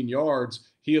 19 yards,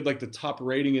 he had like the top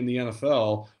rating in the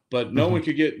NFL, but no one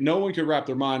could wrap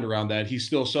their mind around that. He's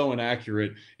still so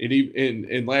inaccurate.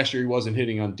 And last year he wasn't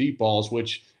hitting on deep balls,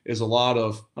 which is a lot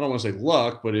of, I don't want to say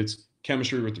luck, but it's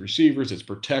chemistry with receivers, it's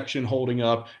protection holding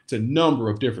up, it's a number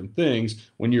of different things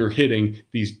when you're hitting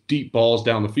these deep balls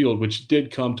down the field, which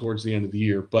did come towards the end of the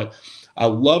year. But I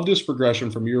loved his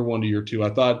progression from year one to year two. I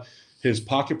thought his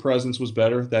pocket presence was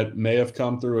better. That may have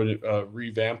come through a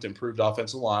revamped, improved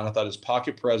offensive line. I thought his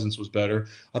pocket presence was better.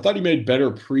 I thought he made better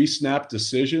pre-snap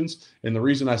decisions. And the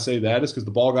reason I say that is because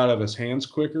the ball got out of his hands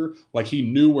quicker. Like, he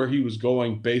knew where he was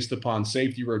going based upon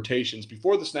safety rotations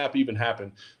before the snap even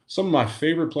happened. Some of my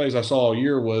favorite plays I saw all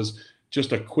year was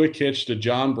just a quick hitch to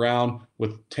John Brown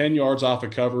with 10 yards off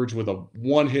of coverage with a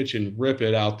one hitch and rip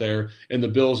it out there, and the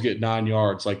Bills get 9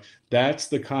 yards. Like, that's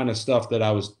the kind of stuff that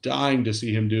I was dying to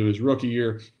see him do his rookie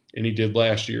year, and he did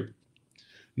last year.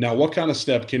 Now, what kind of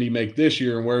step can he make this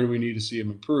year, and where do we need to see him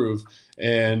improve?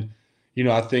 And,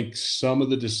 I think some of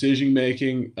the decision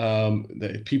making,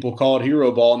 people call it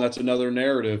hero ball, and that's another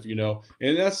narrative,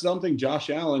 and that's something Josh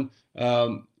Allen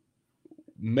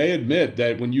may admit,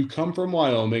 that when you come from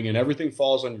Wyoming and everything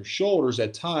falls on your shoulders,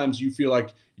 at times you feel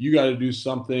like you got to do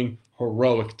something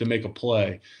heroic to make a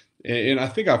play. And I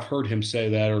think I've heard him say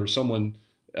that, or someone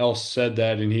else said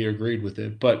that, and he agreed with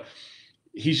it. But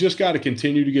he's just got to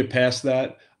continue to get past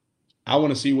that. I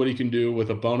want to see what he can do with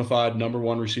a bona fide number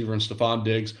one receiver in Stephon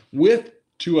Diggs, with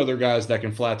two other guys that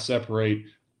can flat separate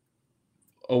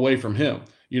away from him.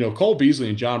 Cole Beasley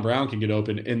and John Brown can get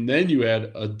open, and then you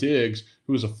add a Diggs,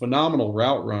 who is a phenomenal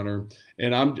route runner,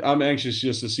 and I'm anxious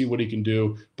just to see what he can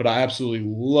do. But I absolutely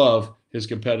love his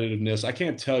competitiveness. I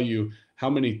can't tell you how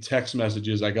many text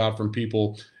messages I got from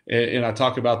people, and I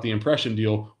talk about the impression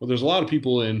deal. Well, there's a lot of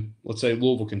people in, let's say,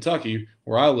 Louisville, Kentucky,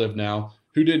 where I live now,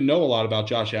 who didn't know a lot about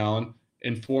Josh Allen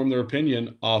and formed their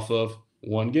opinion off of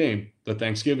one game, the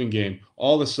Thanksgiving game.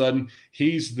 All of a sudden,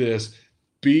 he's this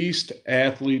beast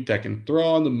athlete that can throw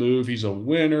on the move. He's a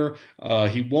winner.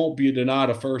 He won't be denied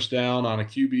a first down on a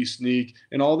QB sneak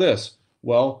and all this.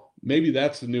 Well, maybe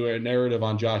that's the new narrative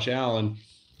on Josh Allen.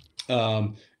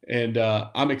 And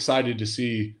I'm excited to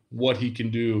see what he can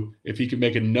do, if he can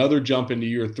make another jump into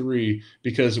year 3,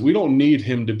 because we don't need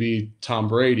him to be Tom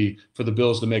Brady for the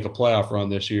Bills to make a playoff run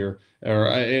this year.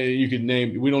 Or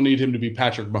we don't need him to be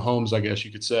Patrick Mahomes, I guess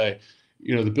you could say.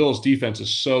 The Bills defense is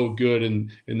so good,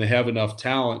 and they have enough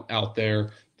talent out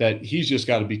there that he's just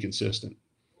got to be consistent.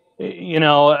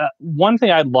 One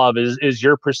thing I'd love is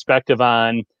your perspective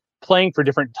on playing for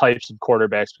different types of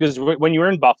quarterbacks, because when you were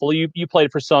in Buffalo, you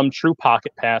played for some true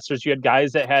pocket passers. You had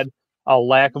guys that had a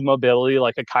lack of mobility,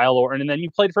 like a Kyle Orton, and then you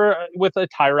played with a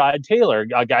Tyrod Taylor,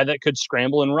 a guy that could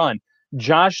scramble and run.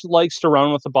 Josh likes to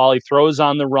run with the ball. He throws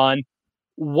on the run.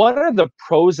 What are the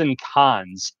pros and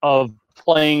cons of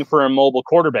playing for a mobile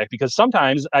quarterback? Because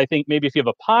sometimes I think maybe if you have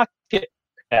a pocket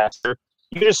passer,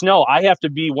 you just know I have to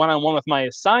be one-on-one with my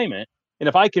assignment. And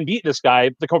if I can beat this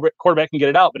guy, the quarterback can get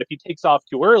it out. But if he takes off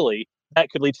too early, that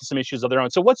could lead to some issues of their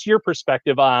own. So what's your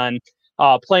perspective on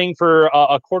playing for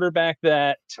a quarterback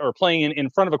or playing in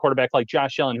front of a quarterback like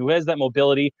Josh Allen, who has that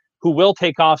mobility, who will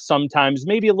take off sometimes,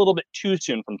 maybe a little bit too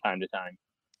soon from time to time?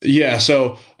 Yeah,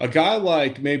 so a guy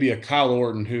like maybe a Kyle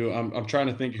Orton, who I'm trying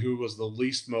to think who was the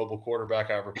least mobile quarterback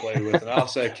I ever played with, and I'll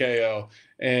say KO.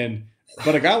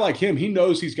 But a guy like him, he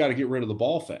knows he's got to get rid of the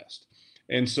ball fast.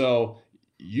 And so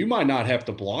you might not have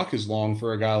to block as long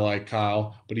for a guy like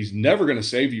Kyle, but he's never going to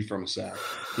save you from a sack.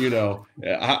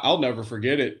 I'll never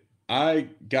forget it. I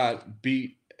got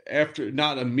beat after,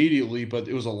 not immediately, but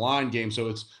it was a line game,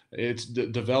 so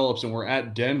it develops, and we're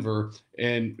at Denver,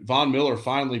 and Von Miller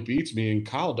finally beats me, and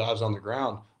Kyle dives on the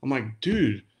ground. I'm like,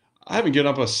 dude, I haven't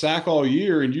given up a sack all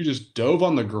year, and you just dove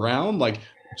on the ground. Like,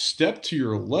 step to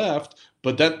your left.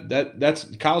 But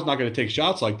that's Kyle's not going to take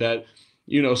shots like that.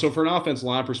 So for an offensive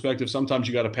line perspective, sometimes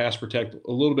you got to pass protect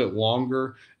a little bit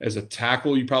longer. As a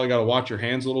tackle, you probably got to watch your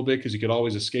hands a little bit, because you could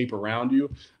always escape around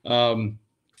you.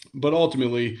 But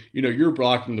ultimately, you're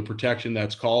blocking the protection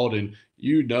that's called, and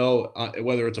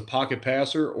whether it's a pocket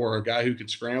passer or a guy who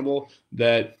could scramble,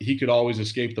 that he could always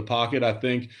escape the pocket. I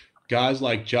think guys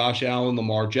like Josh Allen,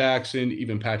 Lamar Jackson,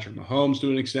 even Patrick Mahomes to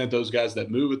an extent, those guys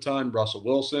that move a ton, Russell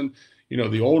Wilson,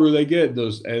 the older they get,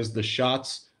 as the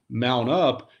shots mount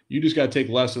up, you just got to take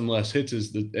less and less hits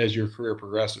as your career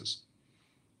progresses.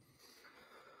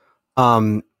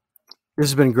 This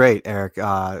has been great, Eric.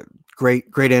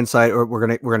 Great insight.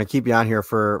 We're gonna keep you on here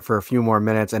for a few more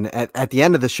minutes, and at the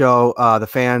end of the show, the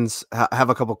fans have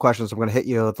a couple questions. I'm gonna hit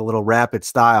you with a little rapid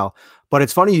style. But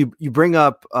it's funny you bring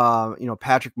up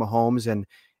Patrick Mahomes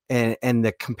and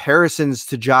the comparisons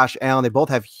to Josh Allen. They both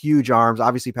have huge arms.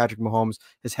 Obviously, Patrick Mahomes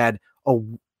has had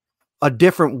a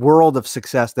different world of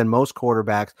success than most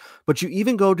quarterbacks. But you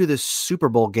even go to this Super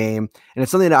Bowl game, and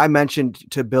it's something that I mentioned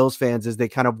to Bills fans as they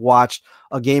kind of watched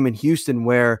a game in Houston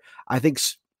where I think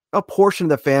a portion of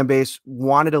the fan base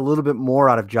wanted a little bit more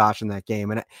out of Josh in that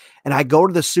game. And I go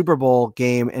to the Super Bowl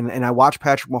game and I watch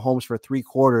Patrick Mahomes for 3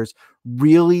 quarters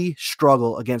really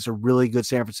struggle against a really good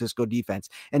San Francisco defense.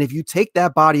 And if you take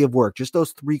that body of work, just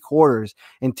those 3 quarters,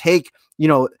 and take,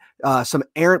 some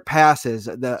errant passes,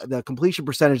 the completion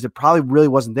percentage that probably really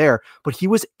wasn't there, but he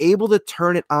was able to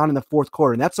turn it on in the fourth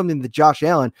quarter. And that's something that Josh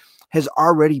Allen has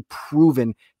already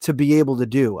proven to be able to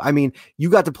do. I mean, you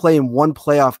got to play in one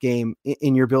playoff game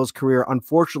in your Bills career.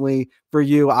 Unfortunately for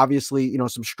you, obviously,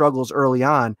 some struggles early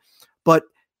on, but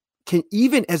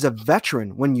even as a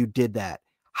veteran, when you did that,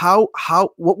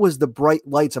 what was the bright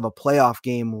lights of a playoff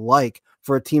game like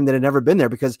for a team that had never been there?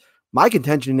 Because my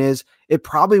contention is it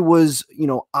probably was,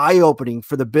 eye-opening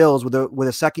for the Bills with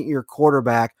a second-year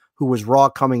quarterback who was raw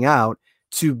coming out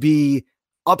to be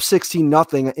up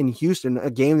 16-0 in Houston,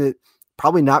 a game that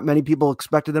probably not many people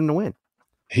expected them to win.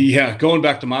 Yeah, going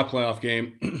back to my playoff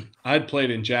game, I'd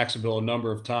played in Jacksonville a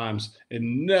number of times,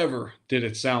 and never did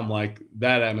it sound like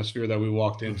that atmosphere that we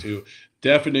walked into.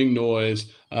 Deafening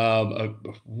noise, a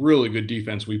really good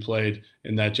defense we played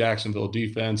in that Jacksonville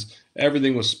defense.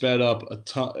 Everything was sped up a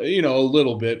ton, a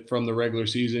little bit from the regular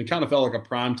season. It kind of felt like a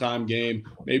primetime game,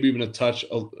 maybe even a touch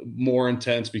more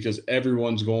intense because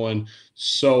everyone's going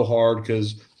so hard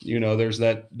because, there's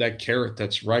that carrot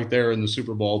that's right there in the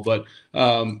Super Bowl. But,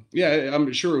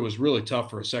 I'm sure it was really tough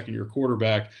for a second-year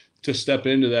quarterback to step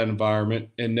into that environment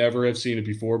and never have seen it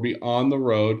before, be on the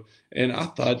road. And I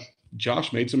thought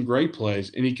Josh made some great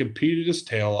plays, and he competed his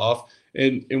tail off.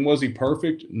 And was he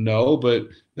perfect? No, but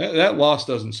that loss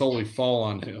doesn't solely fall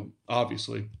on him,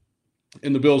 obviously.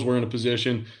 And the Bills were in a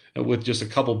position with just a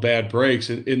couple bad breaks,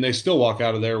 and they still walk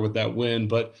out of there with that win.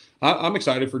 But I'm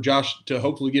excited for Josh to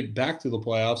hopefully get back to the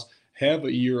playoffs, have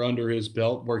a year under his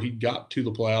belt where he got to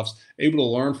the playoffs, able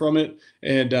to learn from it.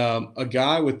 And a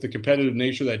guy with the competitive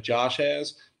nature that Josh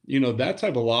has, that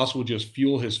type of loss will just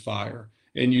fuel his fire.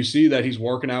 And you see that he's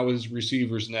working out with his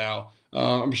receivers now.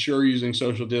 I'm sure using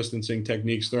social distancing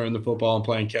techniques, throwing the football and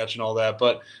playing catch and all that.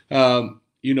 But,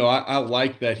 I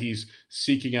like that he's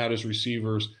seeking out his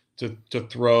receivers to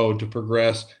throw, to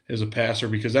progress as a passer,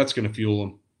 because that's going to fuel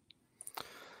him.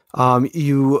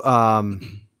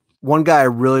 One guy I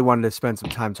really wanted to spend some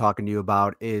time talking to you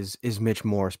about is Mitch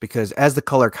Morse, because as the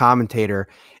color commentator,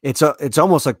 it's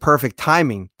almost like perfect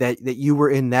timing that you were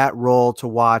in that role to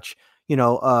watch,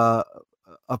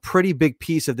 a pretty big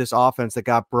piece of this offense that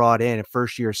got brought in, a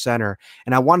first-year center.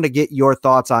 And I wanted to get your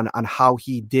thoughts on how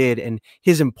he did and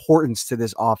his importance to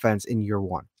this offense in year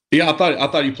one. Yeah, I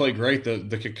thought he played great.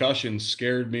 The concussion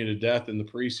scared me to death in the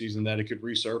preseason that it could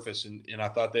resurface, and I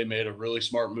thought they made a really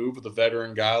smart move with a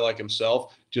veteran guy like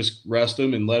himself. Just rest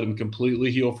him and let him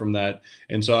completely heal from that.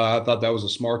 And so I thought that was a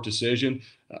smart decision.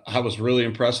 I was really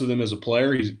impressed with him as a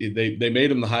player. They made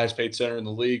him the highest paid center in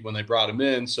the league when they brought him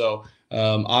in. So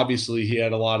obviously he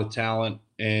had a lot of talent,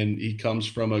 and he comes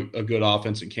from a good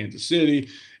offense in Kansas City.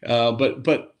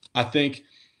 But I think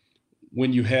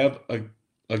when you have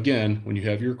when you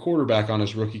have your quarterback on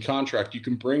his rookie contract, you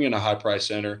can bring in a high-price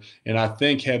center. And I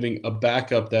think having a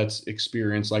backup that's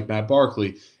experienced like Matt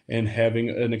Barkley and having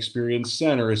an experienced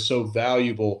center is so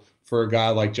valuable for a guy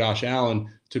like Josh Allen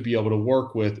to be able to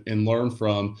work with and learn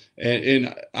from.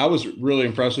 And I was really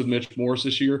impressed with Mitch Morse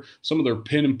this year. Some of their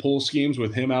pin and pull schemes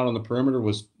with him out on the perimeter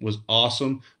was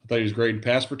awesome. I thought he was great in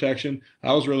pass protection.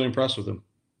 I was really impressed with him.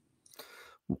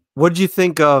 What did you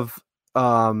think of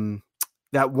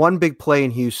that one big play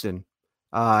in Houston?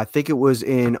 I think it was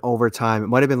in overtime. It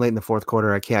might have been late in the fourth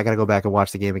quarter. I got to go back and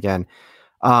watch the game again.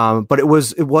 But it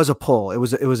was a pull. It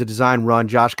was a design run.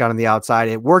 Josh got on the outside.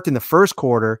 It worked in the first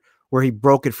quarter where he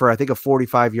broke it for, I think, a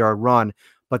 45-yard run.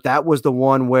 But that was the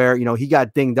one where, he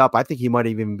got dinged up. I think he might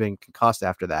have even been concussed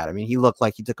after that. I mean, he looked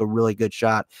like he took a really good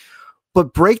shot.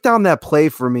 But break down that play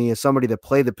for me as somebody that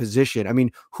played the position. I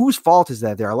mean, whose fault is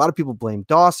that there? A lot of people blame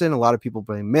Dawson. A lot of people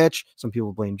blame Mitch. Some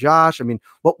people blame Josh. I mean,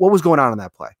 what was going on in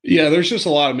that play? Yeah, there's just a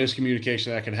lot of miscommunication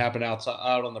that can happen out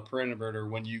on the perimeter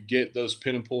when you get those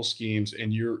pin and pull schemes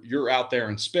and you're out there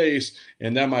in space,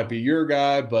 and that might be your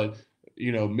guy. But,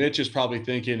 Mitch is probably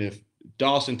thinking, if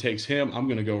Dawson takes him, I'm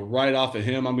going to go right off of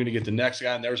him. I'm going to get the next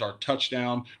guy, and there's our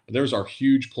touchdown. There's our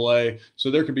huge play. So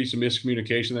there could be some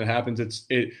miscommunication that happens.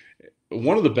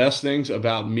 One of the best things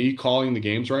about me calling the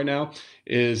games right now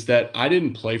is that I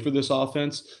didn't play for this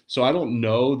offense, so I don't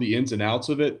know the ins and outs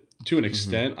of it to an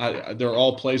extent. They're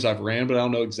all plays I've ran, but I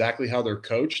don't know exactly how they're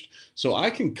coached. So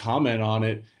I can comment on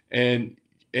it and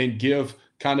give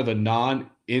kind of a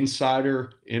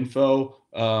non-insider info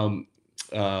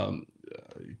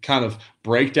kind of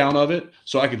breakdown of it.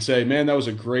 So I could say, man, that was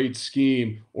a great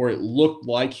scheme, or it looked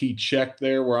like he checked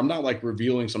there, where I'm not like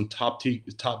revealing some top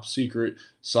secret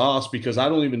sauce because I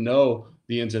don't even know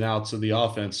the ins and outs of the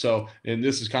offense. So, and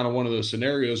this is kind of one of those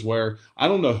scenarios where I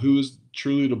don't know who's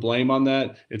truly to blame on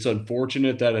that. It's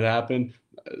unfortunate that it happened.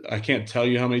 I can't tell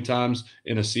you how many times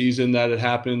in a season that it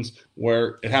happens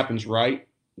where it happens right,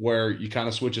 where you kind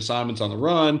of switch assignments on the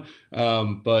run.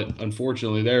 But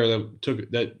unfortunately,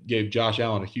 that gave Josh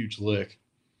Allen a huge lick.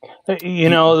 You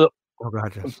know, Oh,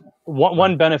 gotcha.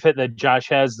 one benefit that Josh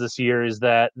has this year is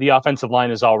that the offensive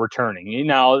line is all returning.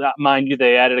 Now, mind you,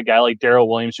 they added a guy like Darrell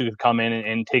Williams who could come in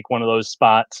and take one of those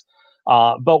spots.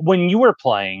 But when you were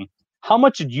playing, how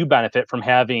much did you benefit from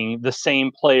having the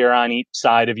same player on each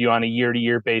side of you on a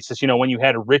year-to-year basis? When you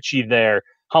had Richie there,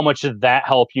 how much did that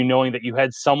help you, knowing that you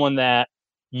had someone that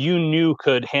you knew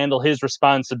could handle his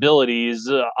responsibilities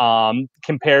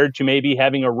compared to maybe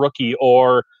having a rookie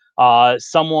or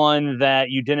someone that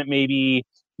you didn't maybe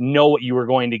know what you were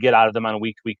going to get out of them on a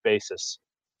week-to-week basis?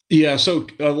 Yeah, so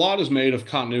a lot is made of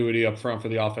continuity up front for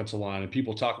the offensive line, and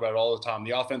people talk about it all the time.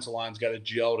 The offensive line's got to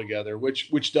gel together,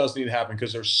 which does need to happen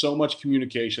because there's so much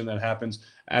communication that happens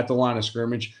at the line of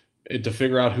scrimmage to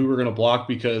figure out who we're going to block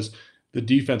because the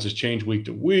defenses change week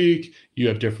to week. You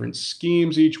have different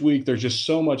schemes each week. There's just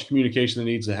so much communication that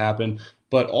needs to happen.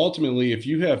 But ultimately, if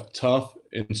you have tough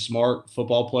and smart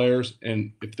football players,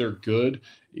 and if they're good,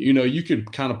 you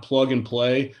could kind of plug and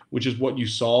play, which is what you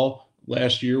saw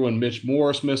last year when Mitch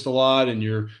Morris missed a lot and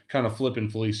you're kind of flipping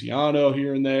Feliciano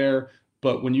here and there.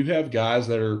 But when you have guys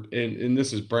that are, and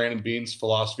this is Brandon Beane's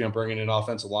philosophy on bringing in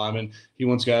offensive linemen, he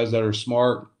wants guys that are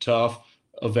smart, tough,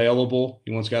 available.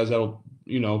 He wants guys that'll,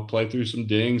 play through some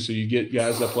dings. So you get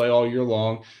guys that play all year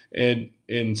long. And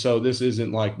so this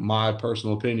isn't like my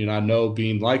personal opinion. I know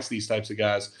Beane likes these types of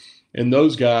guys. And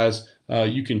those guys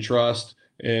you can trust,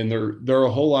 and they're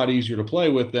a whole lot easier to play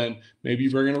with than maybe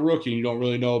you bring in a rookie and you don't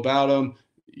really know about him.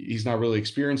 He's not really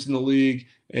experienced in the league,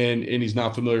 and he's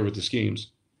not familiar with the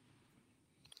schemes.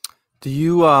 Do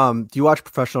you watch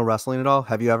professional wrestling at all?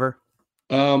 Have you ever?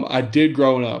 I did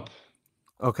growing up.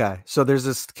 Okay, so there's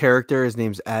this character. His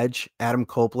name's Edge, Adam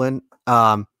Copeland.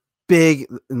 Big,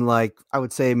 like I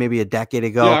would say maybe a decade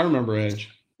ago. Yeah, I remember Edge.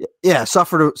 Yeah,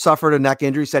 suffered a neck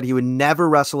injury. Said he would never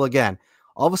wrestle again.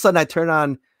 All of a sudden, I turn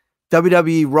on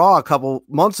WWE Raw a couple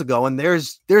months ago, and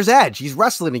there's Edge. He's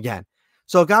wrestling again.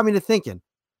 So it got me to thinking: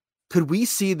 could we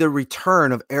see the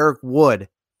return of Eric Wood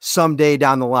someday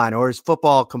down the line, or is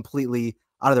football completely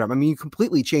out of there? I mean, you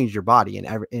completely changed your body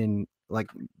in like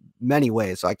many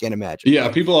ways, so I can't imagine. Yeah,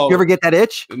 people. You ever get that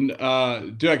itch? Do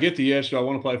I get the itch? Do I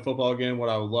want to play football again? What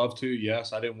I would love to,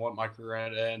 yes. I didn't want my career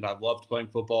to end. I loved playing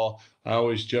football. I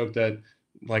always joke that,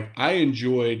 like, I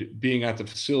enjoyed being at the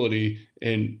facility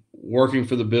and working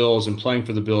for the Bills and playing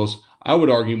for the Bills. I would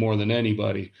argue more than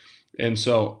anybody. And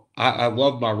so I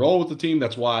loved my role with the team.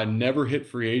 That's why I never hit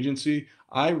free agency.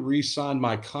 I re-signed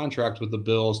my contract with the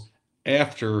Bills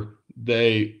after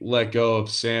they let go of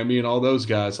Sammy and all those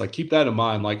guys. Like, keep that in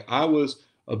mind. Like, I was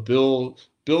a Bills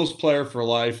player for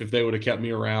life if they would have kept me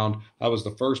around. I was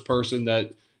the first person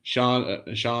that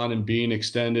Sean and Beane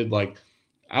extended. Like,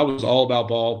 I was all about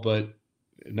ball, but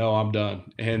no, I'm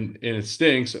done. And it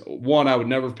stinks. One, I would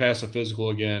never pass a physical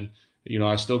again.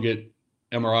 I still get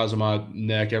MRIs on my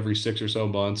neck every 6 or so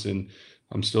months, and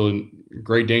I'm still in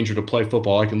great danger to play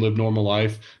football. I can live normal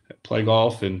life, play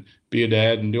golf, and be a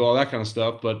dad and do all that kind of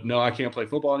stuff. But no, I can't play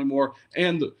football anymore.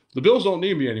 And the Bills don't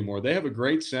need me anymore. They have a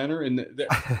great center, and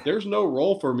there's no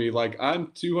role for me. Like,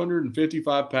 I'm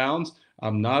 255 pounds.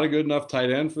 I'm not a good enough tight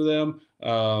end for them.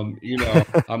 I'm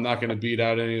not going to beat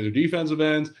out any of their defensive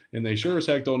ends, and they sure as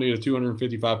heck don't need a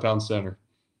 255-pound center.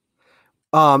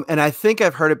 And I think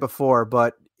I've heard it before,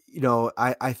 but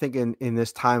I think in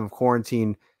this time of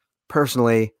quarantine,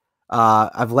 personally,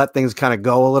 I've let things kind of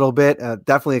go a little bit.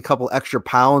 Definitely a couple extra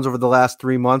pounds over the last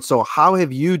 3 months. So how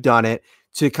have you done it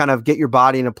to kind of get your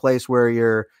body in a place where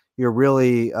you're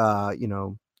really,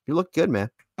 you look good,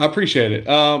 man? I appreciate it.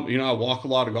 I walk a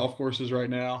lot of golf courses right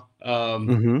now. I've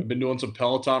been doing some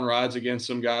Peloton rides against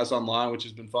some guys online, which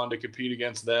has been fun to compete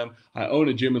against them. I own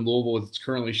a gym in Louisville that's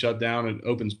currently shut down and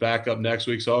opens back up next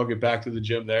week, so I'll get back to the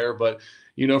gym there. But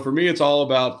for me, it's all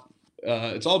about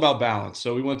balance.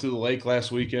 So we went to the lake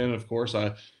last weekend. Of course,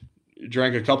 I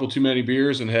drank a couple too many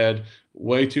beers and had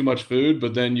way too much food,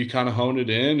 but then you kind of hone it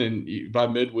in, and by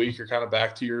midweek you're kind of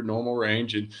back to your normal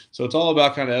range. And so it's all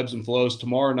about kind of ebbs and flows.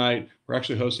 Tomorrow night we're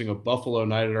actually hosting a buffalo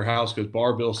night at our house because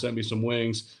Bar Bill sent me some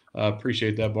wings.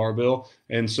 Appreciate that, Bar Bill.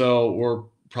 And so we're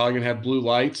probably gonna have blue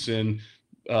lights and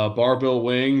barbell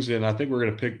wings, and I think we're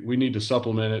going to we need to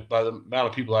supplement it by the amount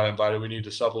of people I invited. We need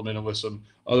to supplement it with some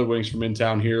other wings from in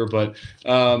town here. But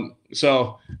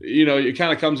so, it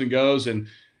kind of comes and goes. And,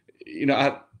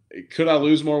 could I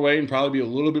lose more weight and probably be a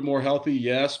little bit more healthy?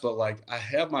 Yes. But like, I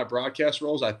have my broadcast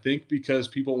roles, I think, because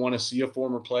people want to see a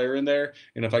former player in there.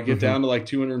 And if I get down to like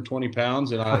 220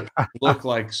 pounds and I look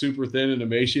like super thin and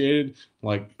emaciated,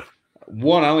 like,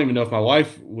 one, I don't even know if my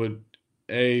wife would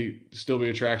still be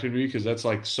attracted to me, because that's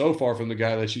like so far from the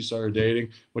guy that she started dating,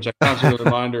 which I constantly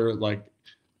remind her like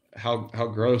how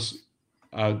gross,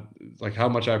 like how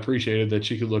much I appreciated that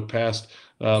she could look past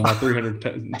my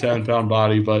 310-pound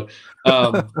body. But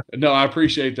no, I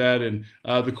appreciate that. And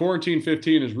the quarantine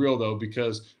 15 is real though,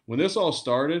 because when this all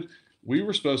started, I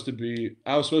was supposed to be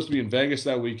in Vegas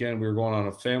that weekend. We were going on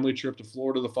a family trip to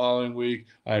Florida the following week.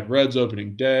 I had Reds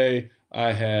opening day.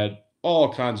 I had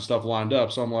all kinds of stuff lined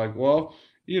up. So I'm like, well,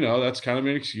 that's kind of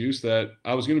an excuse that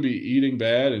I was going to be eating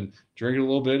bad and drinking a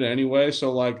little bit anyway.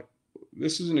 So like,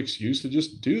 this is an excuse to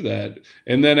just do that.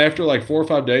 And then after like 4 or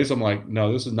 5 days, I'm like,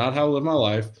 no, this is not how I live my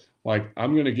life. Like,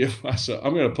 I'm going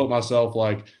to put myself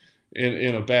like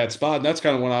in a bad spot. And that's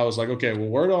kind of when I was like, okay, well,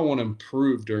 where do I want to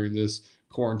improve during this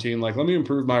quarantine? Like, let me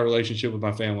improve my relationship with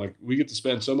my family. Like, we get to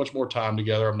spend so much more time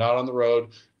together. I'm not on the road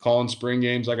calling spring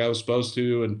games like I was supposed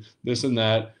to, and this and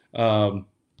that. Try and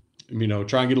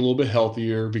get a little bit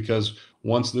healthier, because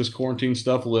once this quarantine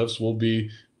stuff lifts, we'll be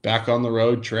back on the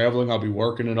road traveling. I'll be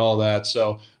working and all that.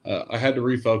 So I had to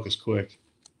refocus quick.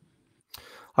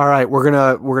 All right, we're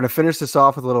gonna finish this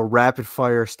off with a little rapid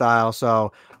fire style.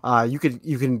 So you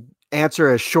can answer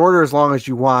as short or as long as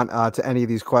you want to any of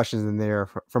these questions in there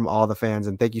from all the fans.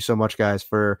 And thank you so much, guys,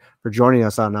 for joining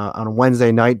us on a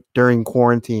Wednesday night during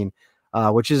quarantine,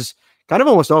 which is kind of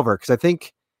almost over, because I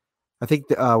think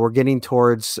we're getting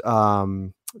towards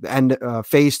the end,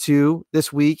 phase 2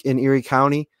 this week in Erie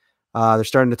County. They're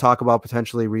starting to talk about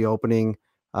potentially reopening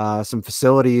some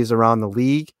facilities around the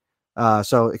league.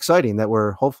 So exciting that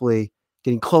we're hopefully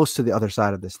getting close to the other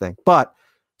side of this thing. But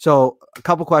so a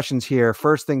couple questions here.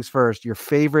 First things first, your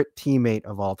favorite teammate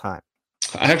of all time.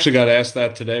 I actually got asked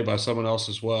that today by someone else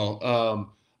as well.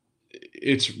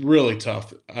 It's really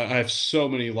tough. I have so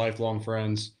many lifelong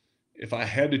friends. If I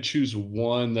had to choose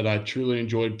one that I truly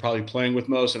enjoyed probably playing with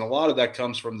most, and a lot of that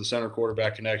comes from the center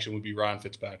quarterback connection, would be Ryan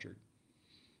Fitzpatrick.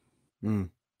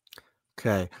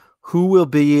 Okay. Who will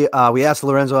be, we asked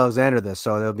Lorenzo Alexander this,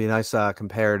 so there'll be a nice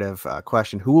comparative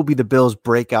question. Who will be the Bills'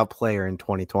 breakout player in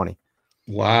 2020?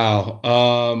 Wow.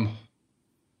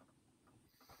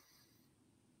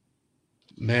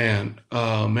 Man,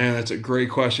 that's a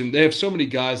great question. They have so many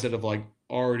guys that have like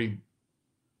already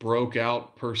broke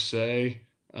out per se.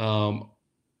 Kind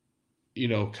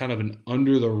of an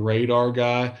under the radar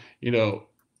guy.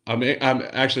 I'm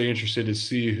actually interested to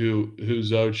see who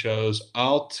Zoe chose.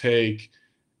 I'll take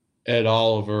Ed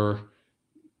Oliver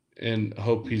and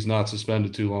hope he's not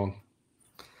suspended too long.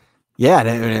 Yeah,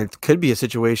 and it could be a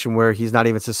situation where he's not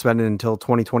even suspended until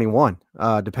 2021,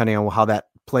 depending on how that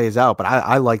plays out. But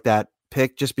I like that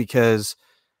pick just because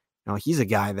he's a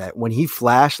guy that when he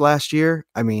flashed last year,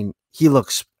 I mean, he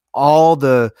looks all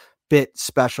the bit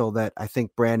special that I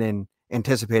think Brandon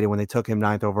anticipated when they took him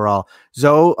 9th overall.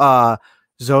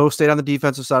 Zoe stayed on the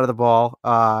defensive side of the ball,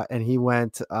 and he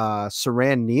went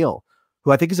Saran Neal,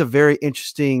 who I think is a very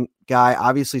interesting guy,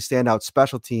 obviously standout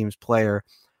special teams player,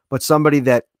 but somebody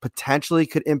that potentially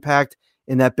could impact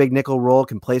in that big nickel role,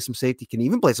 can play some safety, can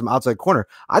even play some outside corner.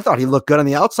 I thought he looked good on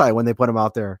the outside when they put him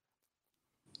out there.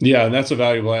 Yeah, and that's a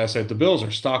valuable asset. The Bills are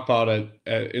stockpiled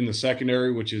in the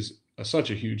secondary, which is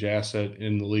such a huge asset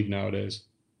in the league nowadays.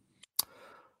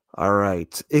 All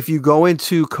right. If you go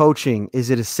into coaching, is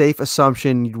it a safe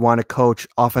assumption you'd want to coach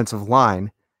offensive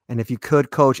line? And if you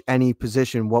could coach any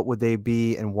position, what would they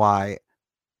be and why?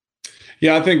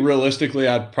 Yeah, I think realistically,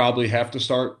 I'd probably have to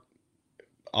start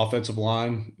offensive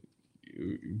line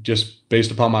just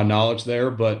based upon my knowledge there.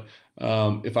 But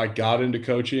if I got into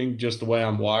coaching just the way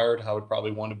I'm wired, I would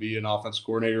probably want to be an offense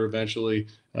coordinator eventually,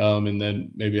 and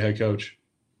then maybe a head coach.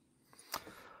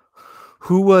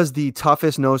 Who was the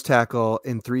toughest nose tackle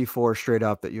in 3-4 straight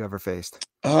up that you ever faced?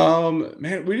 Man,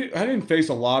 I didn't face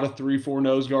a lot of 3-4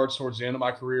 nose guards towards the end of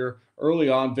my career. Early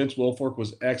on, Vince Wilfork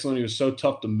was excellent. He was so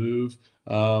tough to move.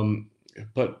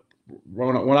 But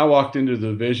when I walked into the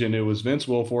division, it was Vince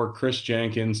Wilfork, Chris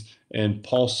Jenkins, and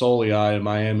Paul Soliai in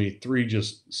Miami. 3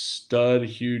 just stud,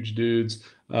 huge dudes.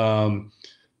 The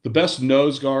best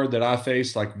nose guard that I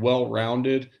faced, like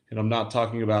well-rounded, and I'm not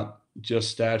talking about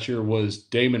just stature, was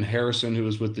Damon Harrison, who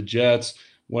was with the Jets,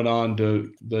 went on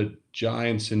to the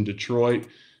Giants in Detroit.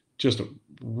 Just a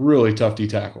really tough D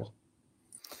tackle.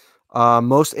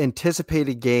 Most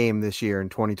anticipated game this year in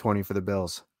 2020 for the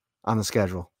Bills on the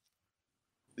schedule.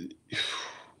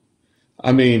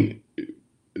 I mean,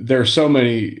 there's so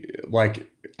many. Like,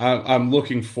 I'm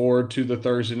looking forward to the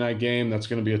Thursday night game. That's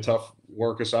going to be a tough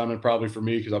work assignment probably for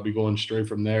me because I'll be going straight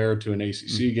from there to an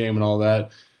ACC game and all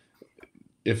that.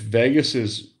 If Vegas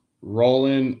is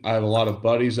rolling, I have a lot of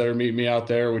buddies that are meeting me out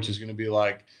there, which is going to be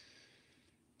like,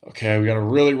 okay, we got to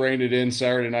really rein it in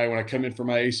Saturday night when I come in for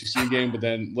my ACC game, but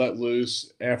then let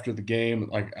loose after the game.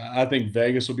 Like, I think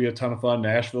Vegas will be a ton of fun.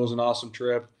 Nashville is an awesome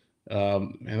trip.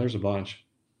 And there's a bunch.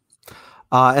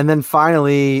 And then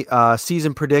finally,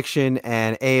 season prediction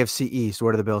and AFC East.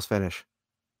 Where do the Bills finish?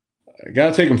 I got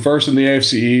to take them first in the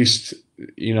AFC East.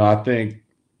 You know, I think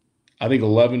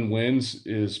 11 wins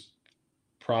is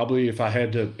probably, if I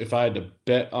had to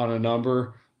bet on a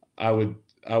number, I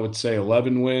would say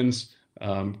 11 wins.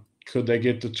 Could they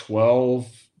get to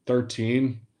 12,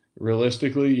 13?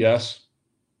 Realistically, yes.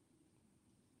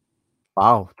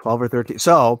 Wow, 12 or 13.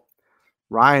 So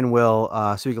Ryan will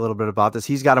speak a little bit about this.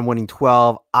 He's got him winning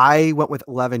 12. I went with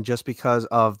 11 just because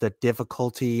of the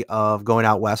difficulty of going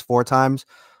out west 4 times.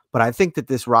 But I think that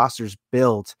this roster's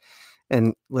built.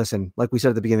 And listen, like we said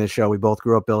at the beginning of the show, we both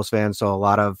grew up Bills fans. So a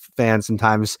lot of fans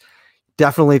sometimes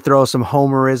definitely throw some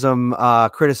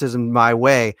homerism, criticism my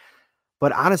way.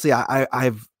 But honestly,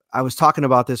 I was talking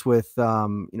about this with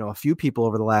a few people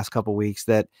over the last couple of weeks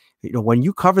that, when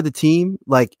you cover the team,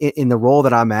 like in the role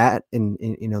that I'm at and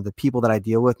the people that I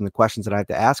deal with and the questions that I have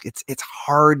to ask, it's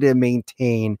hard to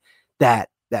maintain that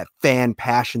fan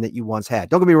passion that you once had.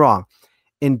 Don't get me wrong.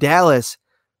 In Dallas,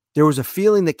 there was a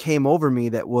feeling that came over me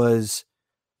that was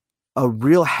a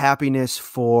real happiness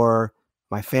for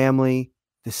my family,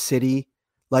 the city.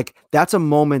 Like, that's a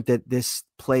moment that this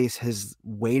place has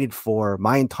waited for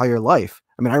my entire life.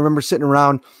 I mean, I remember sitting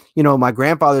around, my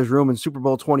grandfather's room in Super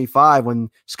Bowl 25 when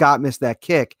Scott missed that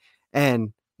kick.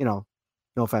 And, no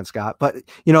offense, Scott, but,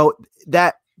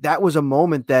 that was a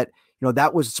moment that,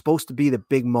 that was supposed to be the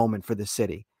big moment for the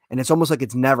city. And it's almost like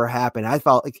it's never happened. I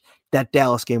felt like that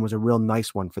Dallas game was a real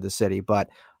nice one for the city. But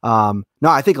no,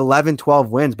 I think 11, 12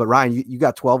 wins. But Ryan, you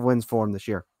got 12 wins for him this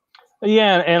year.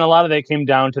 Yeah, and a lot of that came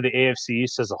down to the AFC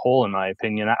East as a whole, in my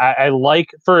opinion. I like,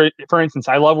 for instance,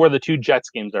 I love where the 2 Jets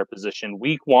games are positioned.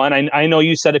 Week 1, I know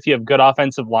you said if you have good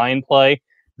offensive line play,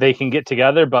 they can get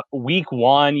together. But week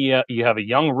 1, you have a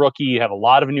young rookie. You have a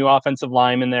lot of new offensive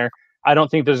linemen there. I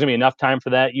don't think there's going to be enough time for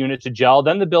that unit to gel.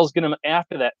 Then the Bills get them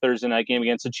after that Thursday night game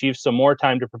against the Chiefs, so more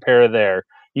time to prepare there.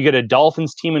 You get a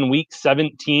Dolphins team in week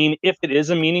 17. If it is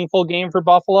a meaningful game for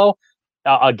Buffalo,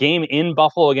 a game in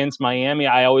Buffalo against Miami,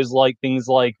 I always like things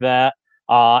like that.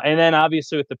 And then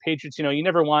obviously with the Patriots, you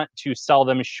never want to sell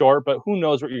them short, but who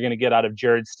knows what you're going to get out of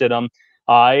Jared Stidham.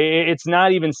 It's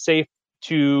not even safe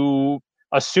to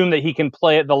assume that he can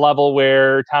play at the level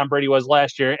where Tom Brady was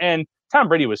last year. And Tom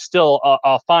Brady was still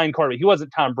a fine quarterback. He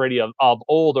wasn't Tom Brady of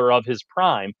old or of his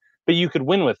prime, but you could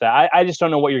win with that. I just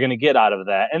don't know what you're going to get out of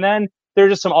that. And then there are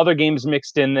just some other games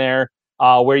mixed in there.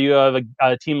 Where you have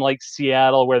a team like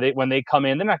Seattle, where when they come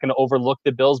in, they're not going to overlook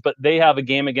the Bills, but they have a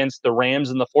game against the Rams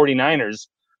and the 49ers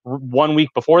 1 week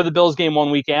before the Bills game,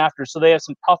 1 week after. So they have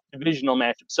some tough divisional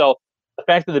matchups. So the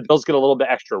fact that the Bills get a little bit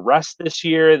extra rest this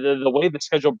year, the way the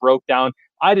schedule broke down,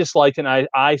 I just liked it, and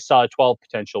I saw 12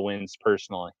 potential wins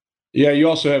personally. Yeah, you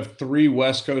also have 3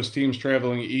 West Coast teams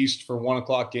traveling east for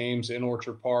 1:00 games in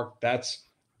Orchard Park. That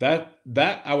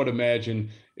I would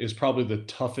imagine is probably the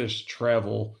toughest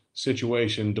travel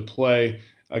situation to play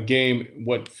a game,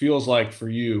 what feels like for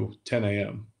you 10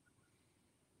 a.m.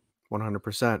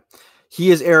 100%.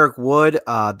 He is Eric Wood.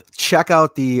 Check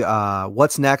out the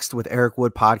What's Next with Eric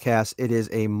Wood podcast. It is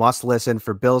a must listen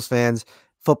for Bills fans,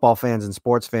 football fans, and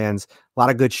sports fans. A lot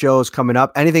of good shows coming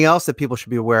up. Anything else that people should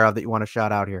be aware of that you want to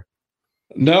shout out here?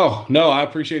 No, I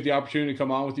appreciate the opportunity to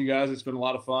come on with you guys. It's been a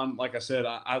lot of fun. Like I said,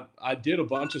 I did a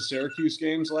bunch of Syracuse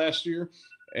games last year.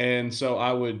 And so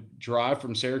I would drive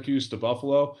from Syracuse to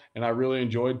Buffalo, and I really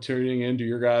enjoyed tuning into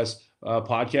your guys'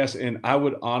 podcast. And I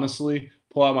would honestly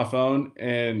pull out my phone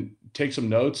and take some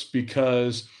notes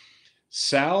because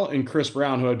Sal and Chris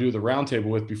Brown, who I do the roundtable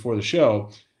with before the show,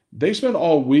 they spend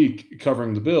all week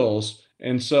covering the Bills.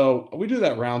 And so we do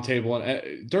that roundtable,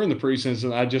 and during the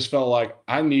preseason, I just felt like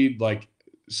I need like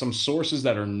some sources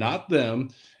that are not them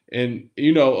and, a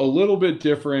little bit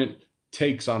different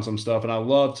takes on some stuff. And I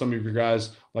love some of your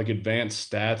guys like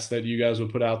advanced stats that you guys would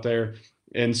put out there.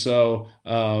 And so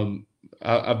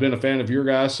I've been a fan of your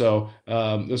guys. So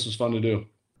this was fun to do.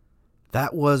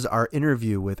 That was our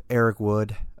interview with Eric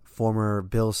Wood, former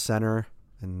Bills center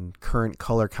and current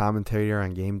color commentator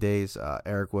on game days.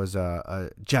 Eric was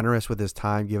generous with his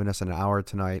time, giving us an hour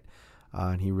tonight.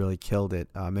 and he really killed it.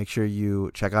 Make sure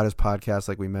you check out his podcast,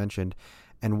 like we mentioned.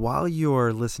 And while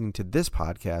you're listening to this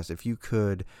podcast, if you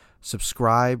could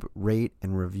subscribe, rate,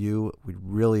 and review, we'd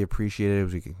really appreciate it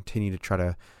as we continue to try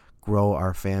to grow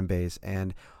our fan base.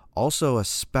 And also a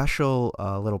special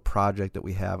little project that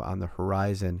we have on the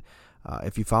horizon.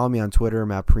 If you follow me on Twitter,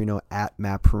 Matt Perino, at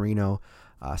Matt Perino,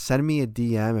 send me a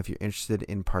DM if you're interested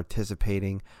in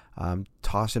participating.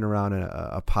 Tossing around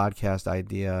a podcast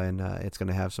idea, and it's going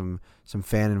to have some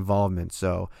fan involvement.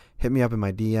 So hit me up in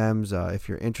my DMs if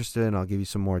you're interested, and I'll give you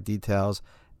some more details.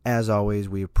 As always,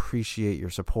 we appreciate your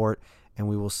support, and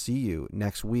we will see you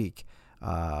next week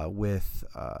with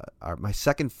my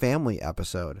second family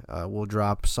episode. We'll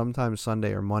drop sometime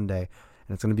Sunday or Monday,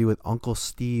 and it's going to be with Uncle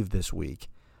Steve this week.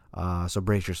 So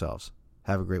brace yourselves.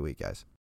 Have a great week, guys.